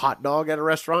one hot dog at a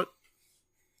restaurant?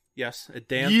 Yes, at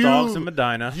Dan's You- Dogs in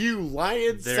Medina. You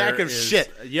lying There sack of is-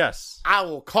 shit! Yes. I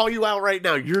will call you out right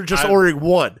now. You're just I'm- ordering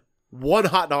one. One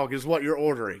hot dog is what you're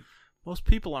ordering. Most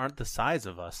people aren't the size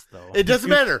of us, though. It doesn't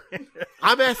matter.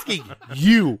 I'm asking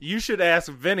you. You should ask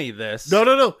Vinny this.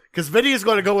 No. Because Vinny is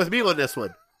going to go with me on this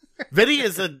one. Vinny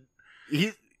is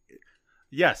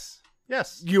Yes.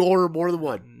 you order more than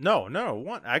one. No.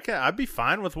 One. I'd be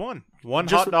fine with one. One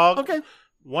Just- hot dog. Okay.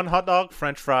 One hot dog,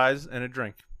 French fries, and a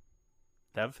drink.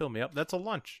 That would fill me up. That's a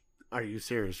lunch. Are you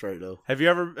serious right now? Have you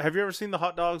ever seen the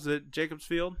hot dogs at Jacobs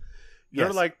Field? They're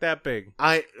Yes. like that big.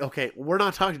 Okay, we're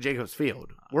not talking Jacobs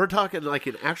Field. We're talking like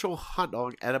an actual hot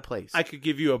dog at a place. I could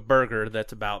give you a burger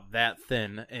that's about that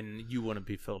thin, and you wouldn't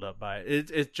be filled up by it.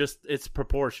 It's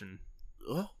proportion.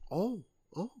 Oh.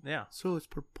 Yeah. So it's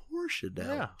proportioned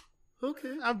now. Yeah.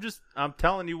 Okay. I'm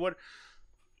telling you what.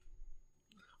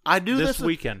 I knew This this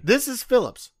weekend. This is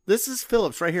Phillips. This is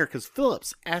Phillips right here, because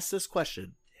Phillips asked this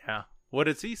question. Yeah. What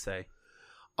does he say?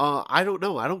 I don't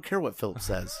know. I don't care what Phillips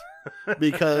says,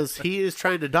 because he is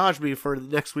trying to dodge me for the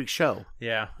next week's show,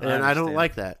 Yeah. and I don't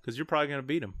like that. because you're probably gonna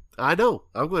beat him. I know.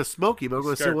 I'm going to smoke him. I'm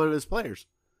going to steal Scared. one of his players.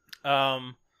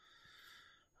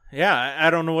 Yeah, I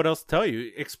don't know what else to tell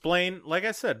you. Explain, like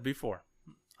I said before,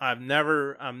 I'm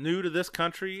new to this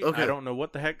country. Okay. I don't know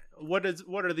what the heck, what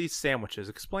are these sandwiches?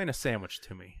 Explain a sandwich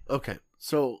to me. Okay.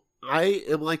 So I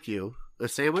am like you. A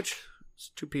sandwich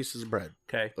is 2 pieces of bread.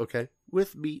 Okay. Okay.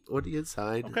 With meat on the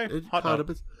inside. Okay, And hot dog.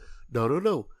 condiments.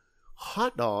 No.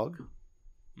 Hot dog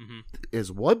Mm-hmm.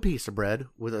 is 1 piece of bread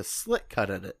with a slit cut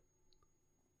in it.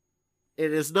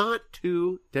 It is not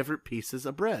 2 different pieces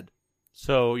of bread.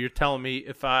 So you're telling me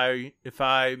if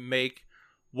I make,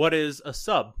 what is a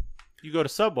sub? You go to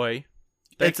Subway.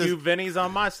 Thank It's you, Vinny's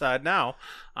on my side now.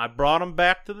 I brought him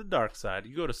back to the dark side.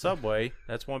 You go to Subway,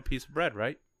 that's 1 piece of bread,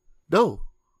 right? No.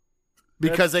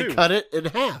 Because That's they 2. cut it in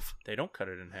half. They don't cut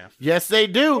it in half. Yes, they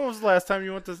When do. was the last time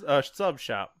you went to a sub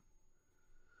shop?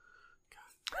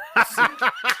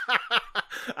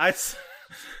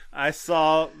 I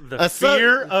saw the A sub-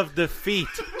 fear of defeat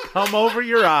come over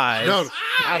your eyes. No,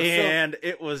 and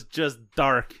it was just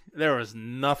dark. There was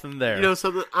nothing there. You know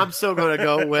something? I'm still going to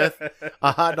go with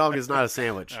a hot dog is not a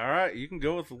sandwich. All right, you can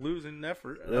go with the losing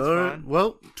effort. That's All right. fine.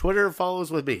 Well, Twitter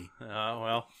follows with me.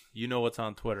 Well, you know what's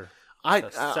on Twitter. I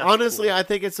That's cesspool. honestly, I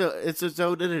think it's its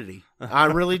own entity. I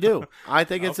really do. I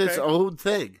think it's its Okay. own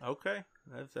thing. Okay,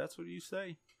 if that's what you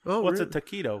say. Oh, What's really? a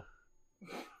taquito?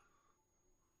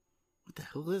 What the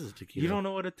hell is a taquito? You don't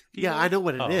know what a taquito Yeah, I know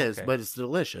what it is, okay. but it's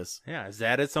delicious. Yeah, is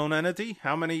that its own entity?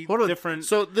 How many Hold on. different...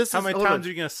 So this how is many hold times on. are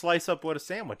you going to slice up what a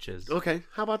sandwich is? Okay,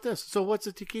 how about this? So what's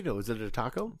a taquito? Is it a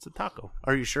taco? It's a taco.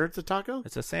 Are you sure it's a taco?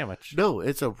 It's a sandwich. No,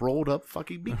 it's a rolled up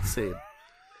fucking meat sand.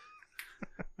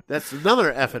 That's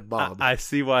another effing bomb. I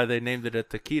see why they named it a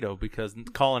taquito, because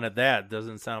calling it that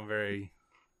doesn't sound very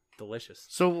delicious.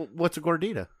 So what's a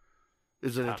gordita?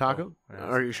 Is it a taco? Yeah,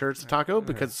 Are you sure it's a taco?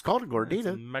 Because it's called a It's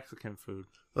gordita. Mexican food.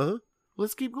 Uh-huh.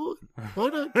 Let's keep going. Why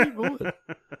not keep going?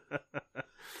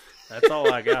 That's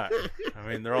all I got. I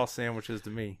mean, they're all sandwiches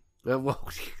to me. Well,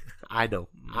 I know.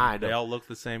 They all look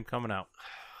the same coming out.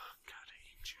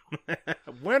 God, I hate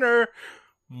you. Winner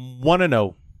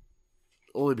 1-0.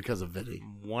 Only because of Vinny.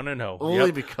 1-0. Only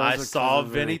Yep. because I of saw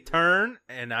Vinny. Vinny turn,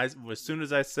 and as soon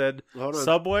as I said Hold on.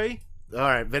 Subway, All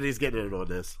right, Vinny's getting in on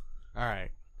this. All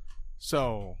right.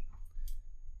 So,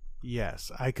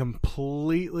 yes, I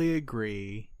completely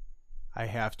agree. I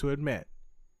have to admit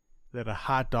that a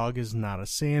hot dog is not a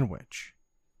sandwich.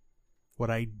 What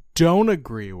I don't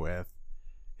agree with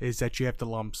is that you have to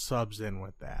lump subs in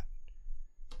with that.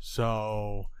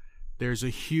 So, there's a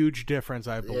huge difference,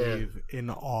 I believe, in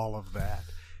all of that.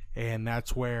 And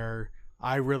that's where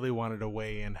I really wanted to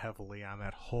weigh in heavily on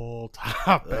that whole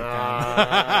topic.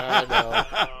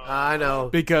 I know.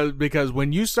 Because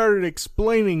when you started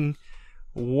explaining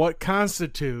what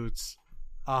constitutes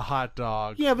a hot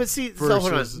dog, Yeah, but see, so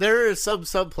hold on. versus- There are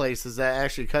some places that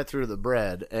actually cut through the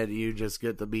bread, and you just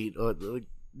get the meat. Like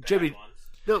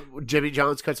Jimmy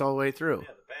John's cuts all the way through. the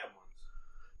bad ones.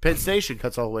 Penn Station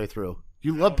cuts all the way through.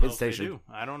 You love Penn Station.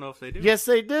 I don't know if they do. Yes,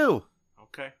 they do.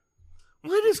 Okay.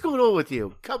 What is going on with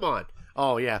you? Come on.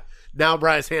 Oh, yeah. Now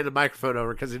Bryce handed the microphone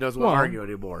over because he doesn't want to Well- argue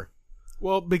anymore.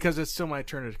 well, because it's still my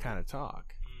turn to kind of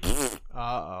talk.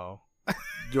 Uh-oh.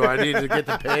 Do I need to get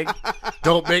the pig?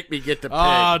 Don't make me get the pig.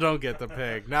 Oh, don't get the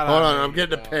pig. Not Hold on, me. I'm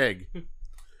getting a pig.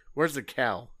 Where's the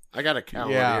cow? I got a cow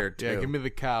on Yeah, here, too. yeah, give me the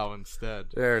cow instead.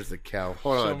 There's the cow.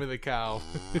 Hold Show on. me the cow.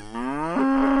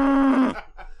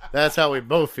 That's how we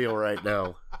both feel right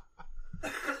now.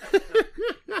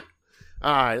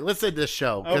 All right, let's end this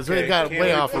show because we got can way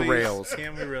we off the please? rails.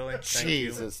 Can we really? Thank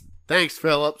Jesus. Thanks,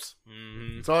 Phillips. you.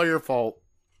 Mhm. It's all your fault.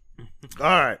 All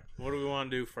right. What do we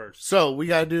want to do first? So we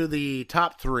got to do the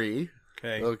top three.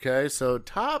 Okay. Okay. So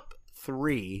top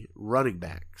three running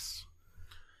backs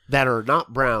that are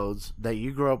not Browns that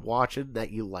you grew up watching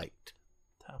that you liked.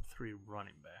 Top 3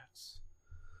 running backs.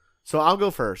 So I'll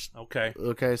go first. Okay.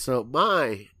 Okay. So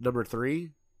my number 3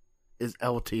 is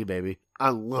LT, baby. I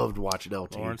loved watching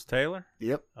LT. Lawrence Taylor.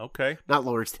 Yep. Okay. Not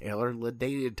Lawrence Taylor.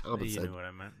 LaDainian You Tomlinson. knew what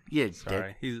I meant. Yeah,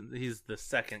 Sorry. He's the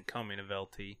second coming of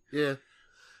LT. Yeah.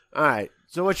 All right.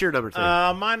 So what's your number 3?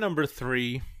 My number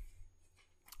 3.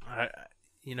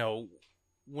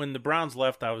 When the Browns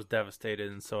left, I was devastated,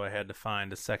 and so I had to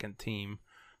find a second team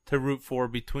to root for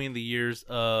between the years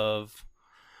of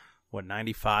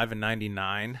 95 and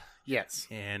 99. yes.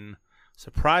 And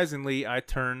surprisingly, I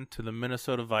turned to the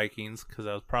Minnesota Vikings because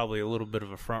I was probably a little bit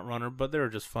of a front runner, but they were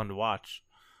just fun to watch.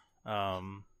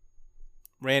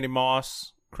 Randy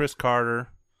Moss, Chris Carter,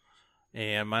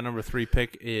 and my number 3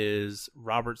 pick is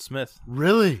Robert Smith.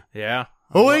 Really? Yeah.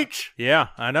 OH? Yeah,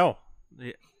 I know.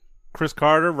 Yeah. Chris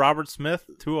Carter, Robert Smith,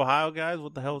 2 Ohio guys.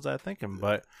 What the hell was I thinking?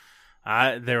 But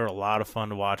they were a lot of fun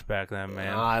to watch back then,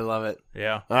 man. I love it.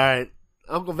 Yeah. All right.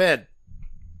 Uncle Vin,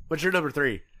 what's your number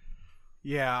 3?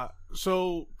 Yeah.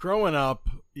 So growing up,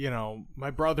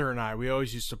 my brother and I, we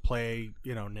always used to play,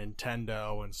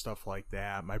 Nintendo and stuff like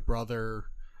that. My father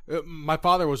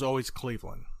was always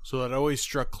Cleveland, so that always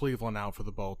struck Cleveland out for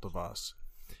the both of us.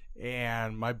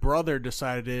 And my brother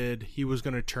decided he was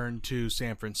going to turn to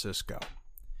San Francisco.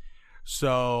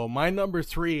 So my number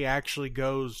 3 actually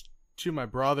goes to my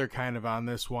brother kind of on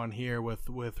this one here with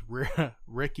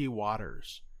Ricky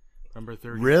Waters. Number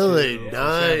 32. Really? for Nice.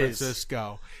 San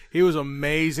Francisco. He was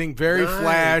amazing, very Nice.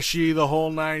 flashy, the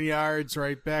whole 9 yards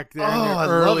right back then. Oh, I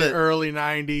love it. Early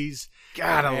 90s.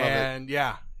 God, I love it. And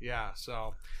yeah.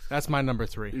 So that's my number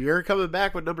 3. You're coming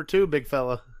back with number 2, big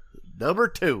fella. Number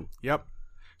 2. Yep.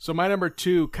 So my number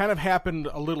 2 kind of happened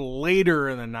a little later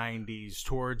in the 90s,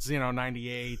 towards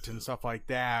 98 and stuff like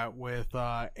that, with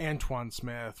Antoine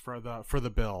Smith for the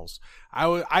Bills.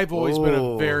 I've always been a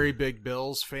Oh. very big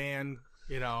Bills fan.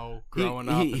 Growing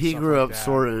up. and He stuff grew like up that.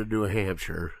 sort of in New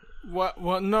Hampshire. What?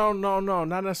 Well, no,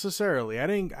 not necessarily. I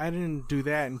didn't do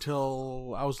that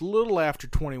until I was a little after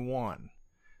 21.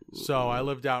 So I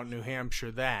lived out in New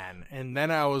Hampshire then, and then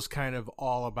I was kind of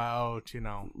all about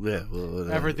Yeah.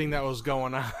 Well, everything that was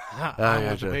going on with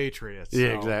gotcha. the Patriots.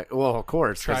 Yeah, So exactly. Well, of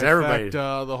course, because Trifecta, everybody.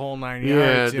 the whole 9 Yeah,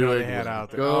 yards, do they it. had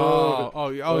out there. Go. Oh,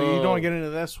 you don't want to get into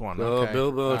this one. Oh, Okay.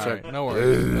 Bill Belichick. All right, no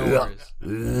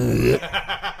worries.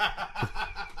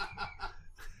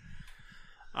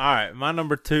 All right, my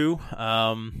number 2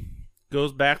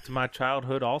 goes back to my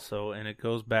childhood also, and it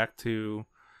goes back to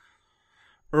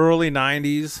early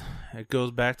 90s. It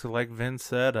goes back to, like Vin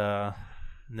said,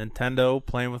 Nintendo,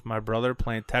 playing with my brother,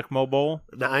 playing Tecmo Bowl,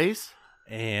 Nice.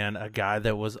 and a guy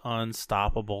that was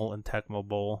unstoppable in Tecmo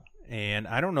Bowl. And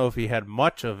I don't know if he had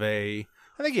much of I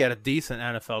think he had a decent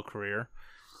NFL career.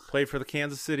 Played for the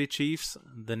Kansas City Chiefs,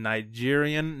 the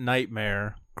Nigerian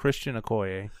Nightmare, Christian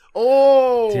Okoye.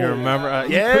 Oh. Do you remember?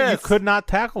 Yes. You could not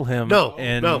tackle him No,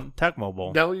 in no. Tecmo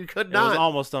Bowl. No, you could It was not.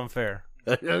 almost unfair.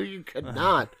 No, you could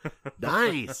not.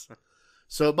 Nice.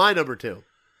 So my number 2.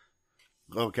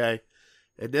 Okay?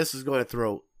 And this is going to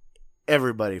throw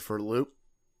everybody for a loop.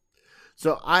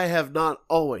 So I have not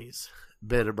always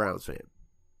been a Browns fan.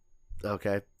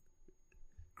 Okay?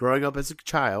 Growing up as a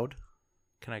child.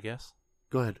 Can I guess?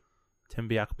 Go ahead. Tim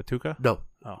Biakapatuka? No.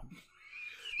 Oh.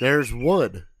 There's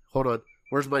one. Hold on.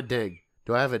 Where's my ding?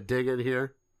 Do I have a ding in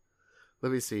here?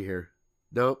 Let me see here.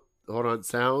 Nope. Hold on.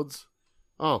 Sounds.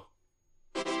 Oh.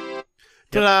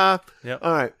 Ta-da! Yep.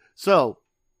 All right. So,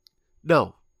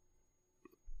 no.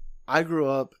 I grew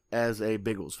up as a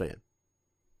Bengals fan.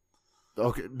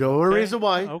 Okay. The only reason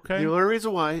why. Okay. The only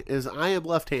reason why is I am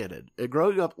left-handed. And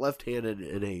growing up left-handed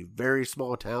in a very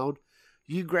small town,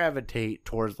 you gravitate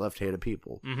towards left-handed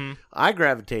people. Mm-hmm. I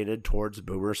gravitated towards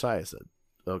Boomer Esiason.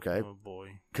 Okay. Oh,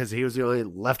 boy. Because he was the only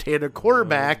left-handed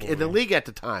quarterback in the boy. league at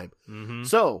the time. Mm-hmm.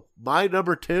 So, my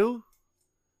number 2,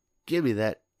 give me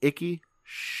that Icky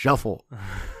Shuffle.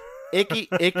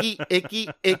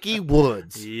 Icky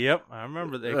Woods. Yep, I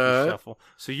remember the Icky Shuffle.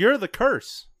 So you're the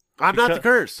curse. I'm not the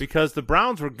curse. Because the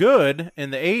Browns were good in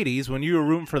the 80s when you were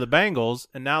rooting for the Bengals,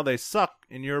 and now they suck,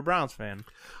 and you're a Browns fan.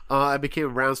 I became a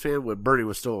Browns fan when Bernie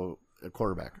was still a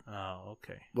quarterback. Oh,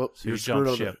 okay. Well, So you screwed jumped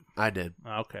on ship. I did.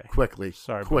 Okay. Quickly.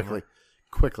 Sorry, Quickly.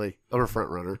 Quickly. I'm a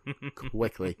front runner.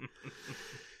 Quickly.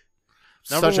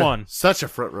 Number Such one. Such a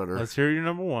front runner. Let's hear your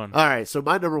number one. All right, so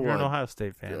my number You're one. an Ohio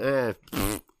State fan.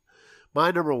 My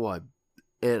number one,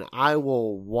 and I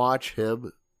will watch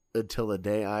him until the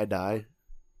day I die.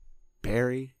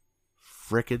 Barry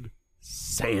frickin'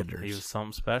 Sanders. He was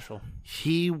something special.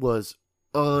 He was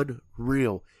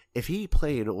unreal. If he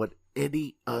played on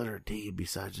any other team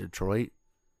besides Detroit,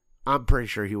 I'm pretty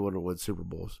sure he would have won Super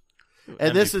Bowls.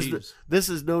 And MVPs. this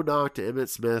is no knock to Emmitt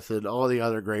Smith and all the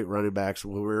other great running backs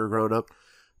when we were growing up.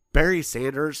 Barry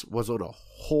Sanders was on a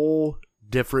whole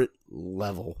different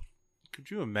level. Could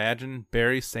you imagine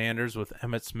Barry Sanders with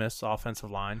Emmitt Smith's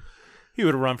offensive line? He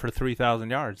would have run for 3,000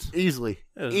 yards. Easily.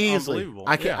 It was Easily. unbelievable.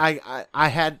 I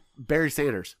had Barry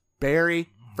Sanders. Barry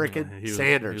freaking He was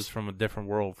Sanders. from a different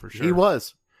world for sure. He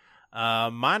was.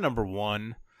 My number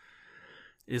one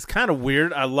is kind of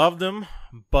weird. I loved him,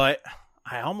 but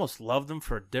I almost loved him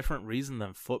for a different reason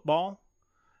than football.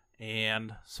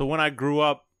 And so when I grew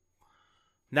up,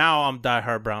 now I'm a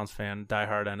diehard Browns fan,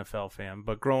 diehard NFL fan.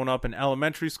 But growing up in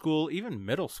elementary school, even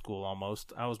middle school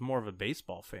almost, I was more of a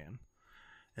baseball fan.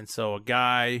 And so a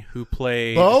guy who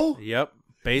played... Bo? Yep.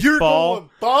 You're Baseball going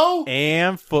Bo?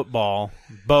 and football.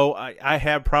 Bo, I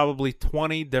have probably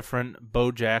 20 different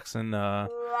Bo Jackson... Nope.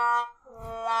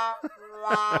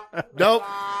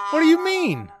 What do you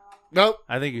mean? Nope.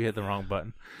 I think you hit the wrong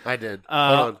button. I did.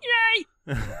 Hold on.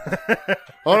 Yay!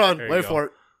 Hold on. There you Wait go. for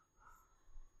it.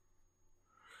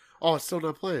 Oh, it's still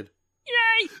not playing.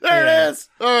 Yay! There Yeah. it is.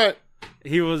 All right.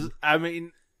 He was, I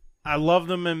mean, I loved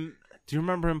him. And do you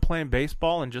remember him playing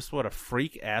baseball and just what a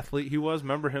freak athlete he was?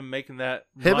 Remember him making that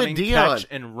Him running and Dion. catch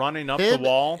and running up the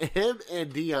wall? Him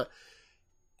and Dion.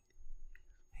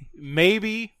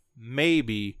 Maybe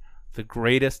the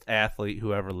greatest athlete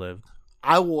who ever lived.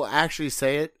 I will actually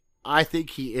say it. I think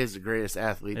he is the greatest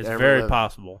athlete It's ever very lived.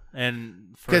 possible.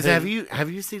 And Because have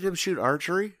you seen him shoot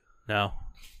archery? No.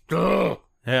 Ugh.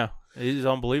 Yeah. He's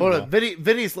unbelievable. Hold on,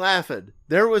 Vinny's laughing.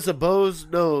 There was a Bo's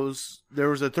nose. There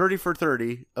was a 30 for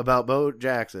 30 about Bo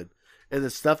Jackson and the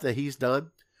stuff that he's done.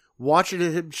 Watching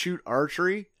him shoot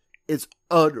archery is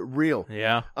unreal.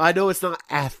 Yeah. I know it's not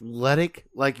athletic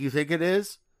like you think it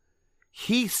is.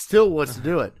 He still wants to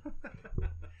do it.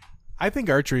 I think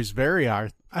archery is very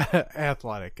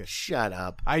athletic. Shut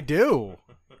up. I do.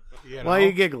 You know? Why are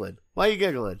you giggling? Why are you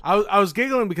giggling? I was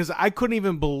giggling because I couldn't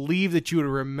even believe that you would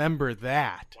remember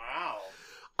that. Wow.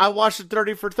 I watched the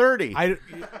 30 for 30.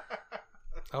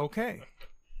 Okay.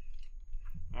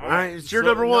 All right, it's your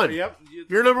number one. Yep.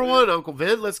 You're number one, Uncle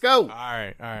Vin. Let's go. All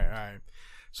right.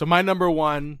 So my number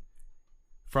one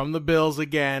from the Bills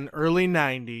again, early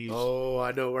 90s, Oh,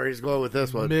 I know where he's going with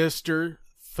this one. Mr.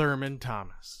 Thurman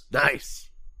Thomas. Nice.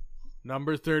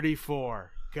 Number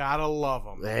 34. Gotta love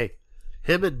him. Hey,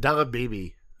 him and Don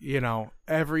Beebe. You know,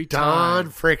 every Don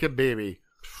time. freaking Beebe.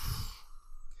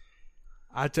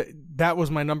 That was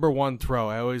my number one throw.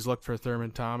 I always looked for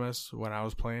Thurman Thomas when I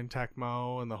was playing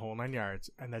Tecmo and the whole 9 yards,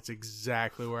 and that's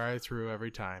exactly where I threw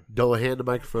every time. Don't hand the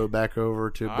microphone back over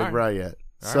to All Big right. Rye yet.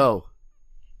 All So,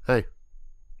 hey,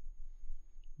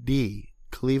 the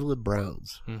Cleveland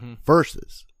Browns Mm-hmm.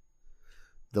 versus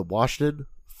the Washington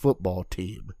football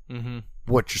team. Mm-hmm.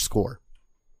 What's your score?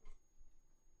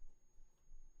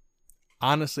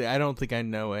 Honestly, I don't think I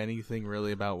know anything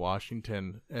really about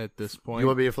Washington at this point. You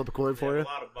want me to flip a coin for you?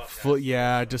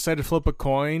 Yeah, decided to flip a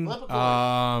coin. Flip a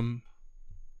coin.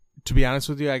 to be honest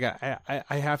with you, I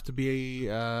have to be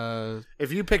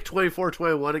If you pick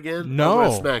 24-21 again, no, I'm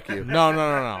gonna smack you. No.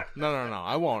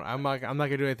 I won't. I'm not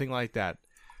gonna do anything like that.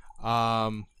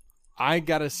 I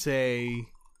gotta say.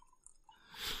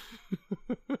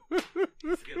 He's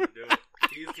gonna do it.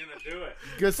 He's gonna do it.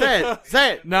 Go say it.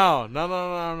 Say it. No.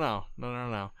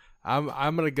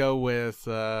 I'm gonna go with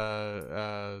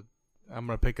I'm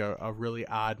gonna pick a really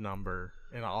odd number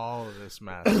in all of this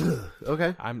mess.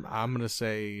 Okay. I'm gonna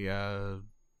say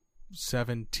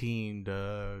 17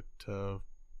 to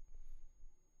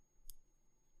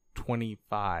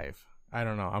 25. I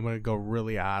don't know. I'm gonna go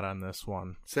really odd on this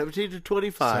one.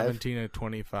 17-25. 17 to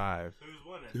 25.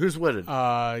 Who's winning?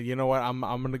 You know what? I'm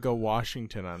gonna go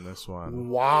Washington on this one.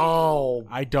 Wow.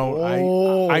 I don't.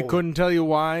 Oh. I couldn't tell you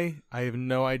why. I have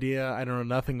no idea. I don't know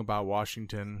nothing about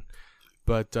Washington.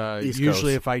 But East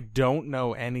usually, Coast. if I don't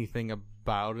know anything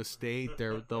about a state,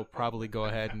 they'll probably go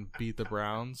ahead and beat the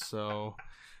Browns. So,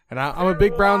 and I'm a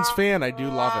big Browns fan. I do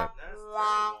love it.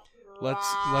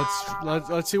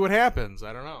 Let's see what happens.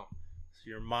 I don't know.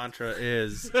 Your mantra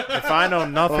is, if I know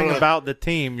nothing Hold on. about the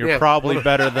team, you're Yeah, probably hold on.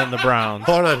 better than the Browns.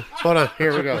 Hold on.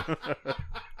 Here we go.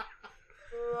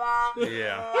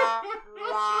 Yeah.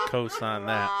 Co-sign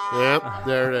that. Yep,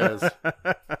 there it is.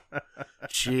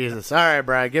 Jesus. All right,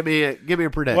 Brian. Give me a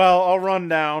prediction. Well, I'll run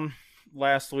down.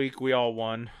 Last week we all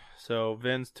won. So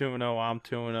Vin's 2-0, I'm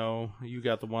 2-0. You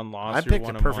got the one loss. I You're picked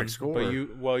a 1-1. perfect score.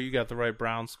 But you got the right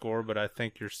Brown score, but I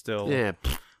think you're still yeah,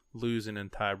 losing in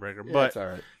tiebreaker. yeah, But it's all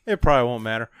right. it probably won't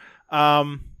matter.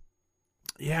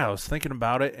 Yeah, I was thinking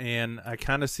about it, and I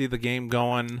kind of see the game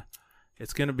going.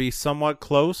 It's going to be somewhat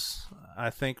close. I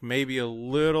think maybe a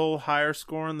little higher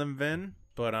scoring than Vin,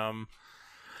 but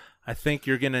I think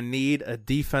you're going to need a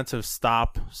defensive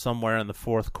stop somewhere in the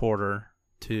fourth quarter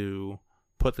to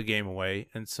put the game away.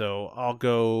 And so I'll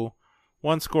go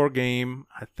one-score game.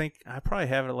 I think I probably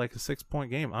have it at like a 6-point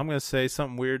game. I'm going to say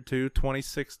something weird, too,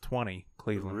 26-20,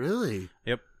 Cleveland. Really?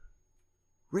 Yep.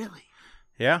 Really?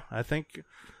 Yeah, I think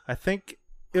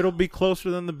it'll be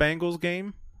closer than the Bengals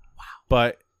game. Wow.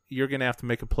 But you're going to have to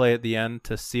make a play at the end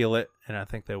to seal it, and I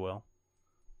think they will.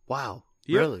 Wow.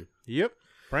 Yep. Really? Yep.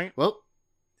 Right? Well,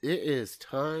 it is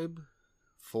time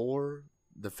for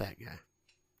the fat guy.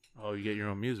 Oh, you get your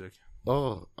own music.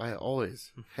 Oh, I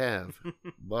always have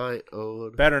my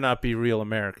own. Better not be real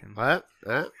American.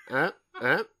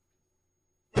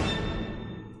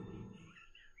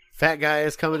 Fat guy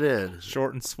is coming in.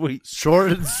 Short and sweet.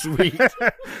 Short and sweet.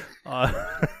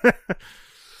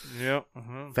 Yep.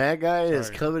 Uh-huh. Fat guy is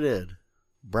Sorry. coming in.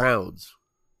 Browns,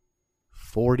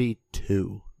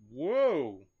 42.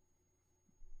 Whoa.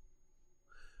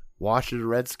 Washington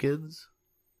Redskins,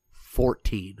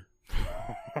 14.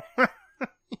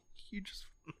 You just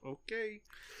okay.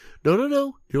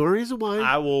 No. The only reason why,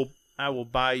 I will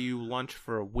buy you lunch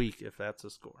for a week if that's a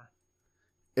score.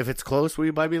 if it's close, will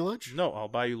you buy me lunch? No, I'll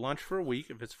buy you lunch for a week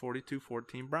if it's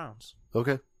 42-14 Browns.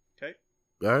 Okay. Okay.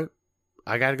 All right.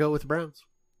 I got to go with the Browns.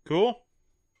 Cool.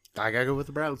 I got to go with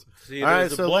the Browns. See, All right,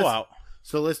 there's a so blowout.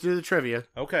 let's do the trivia.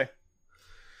 Okay.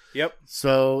 Yep.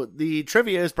 So the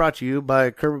trivia is brought to you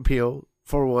by Kermit Peel,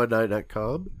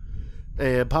 419.com.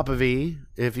 And Papa V,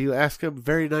 if you ask him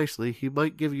very nicely, he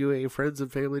might give you a friends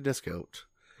and family discount.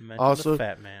 Mention Also- the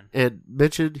fat man. And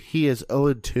mention he is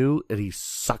 0-2 and he's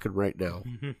sucking right now.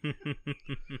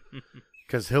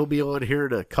 Because he'll be on here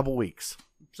in a couple weeks.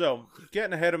 So,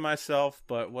 getting ahead of myself,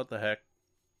 but what the heck.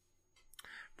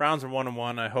 Browns are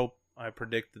 1-1. I hope I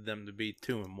predicted them to be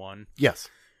 2-1. Yes.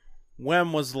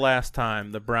 When was the last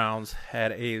time the Browns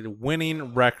had a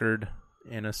winning record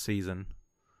in a season?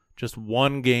 Just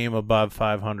one game above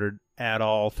 500 at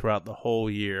all throughout the whole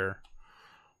year.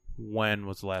 When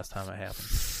was the last time it happened?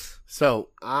 So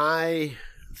I'm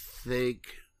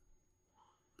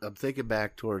thinking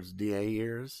back towards DA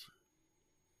years.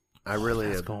 I really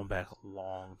That's am. going back a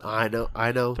long time.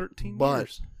 I know. 13 but,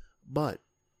 years. But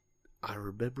I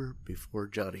remember before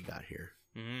Johnny got here.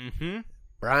 Mm-hmm.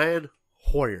 Brian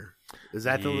Hoyer. Is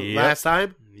that the Yep. last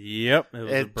time? Yep. It was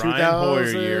the In Brian Hoyer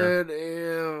year.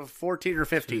 2014 or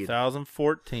 15.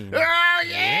 2014. Oh,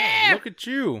 yeah! Look at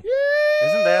you.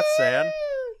 Isn't that sad?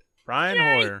 Brian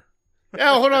Hoyer.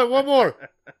 Yeah, hold on. One more.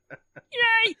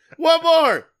 Yay! One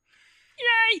more.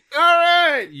 Yay! All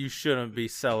right. You shouldn't be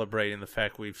celebrating the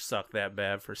fact we've sucked that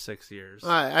bad for 6 years.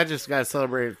 I just got to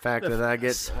celebrate the fact that I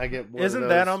get one Isn't of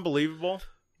that those, unbelievable?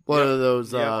 one of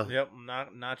those. Yep.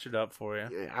 Notch it up for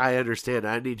you. I understand.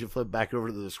 I need you to flip back over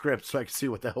to the script so I can see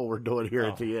what the hell we're doing here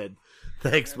at the end.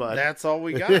 Thanks, bud. That's all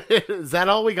we got. Is that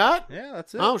all we got? Yeah,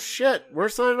 that's it. Oh shit, we're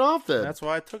signing off then. That's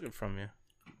why I took it from you.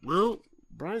 Well,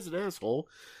 Brian's an asshole.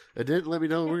 It didn't let me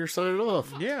know we were signing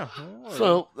off. Yeah.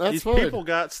 So, that's these fine. people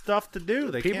got stuff to do.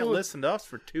 They People- can't listen to us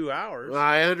for 2 hours.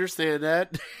 I understand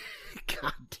that.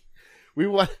 God. We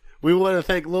want to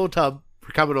thank Lil Tub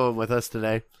for coming on with us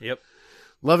today. Yep.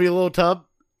 Love you, Lil Tub.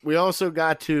 We also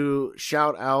got to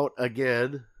shout out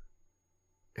again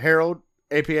Harold,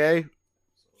 APA.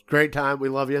 Great time. We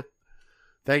love you.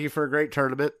 Thank you for a great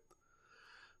tournament.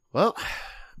 Well,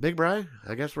 Big Brian,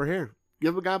 I guess we're here.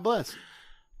 Give him a God bless.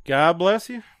 God bless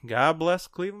you. God bless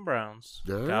Cleveland Browns.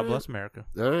 All God right. bless America.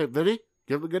 All right, Vinny,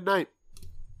 give him a good night.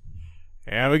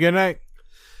 Have a good night.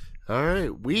 All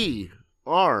right, we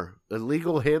are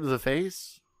Illegal Hams of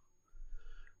Face.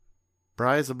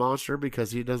 Brian's a monster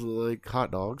because he doesn't like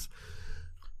hot dogs.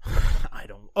 I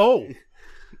don't. Oh,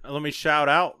 let me shout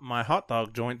out my hot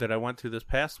dog joint that I went to this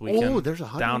past weekend. Oh, there's a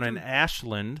hot down dog in joint?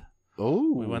 Ashland.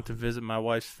 Oh, We went to visit my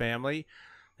wife's family.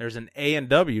 There's an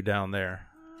A&W down there.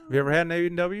 Have you ever had an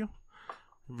A&W?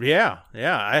 Yeah.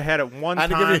 I had it one I had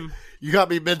to give time. you got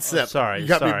me mid sip. Oh, sorry, you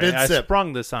got sorry. me mid I sip.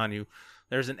 sprung this on you.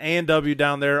 There's an A&W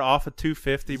down there off of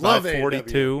 250 Love by A&W.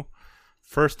 42.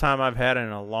 First time I've had it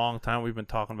in a long time. We've been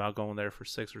talking about going there for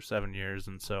 6 or 7 years,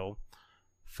 and so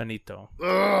finito. Oh,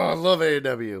 I love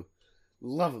A&W.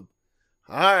 Love them.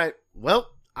 All right. Well,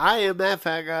 I am that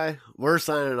fat guy. We're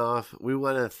signing off. We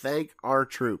want to thank our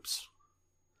troops,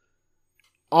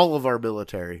 all of our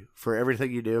military, for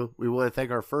everything you do. We want to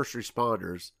thank our first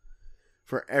responders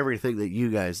for everything that you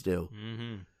guys do.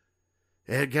 Mm-hmm.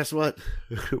 And guess what?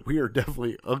 We are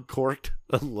definitely uncorked,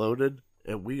 unloaded,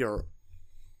 and we are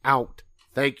out.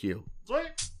 Thank you.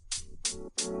 Sweet.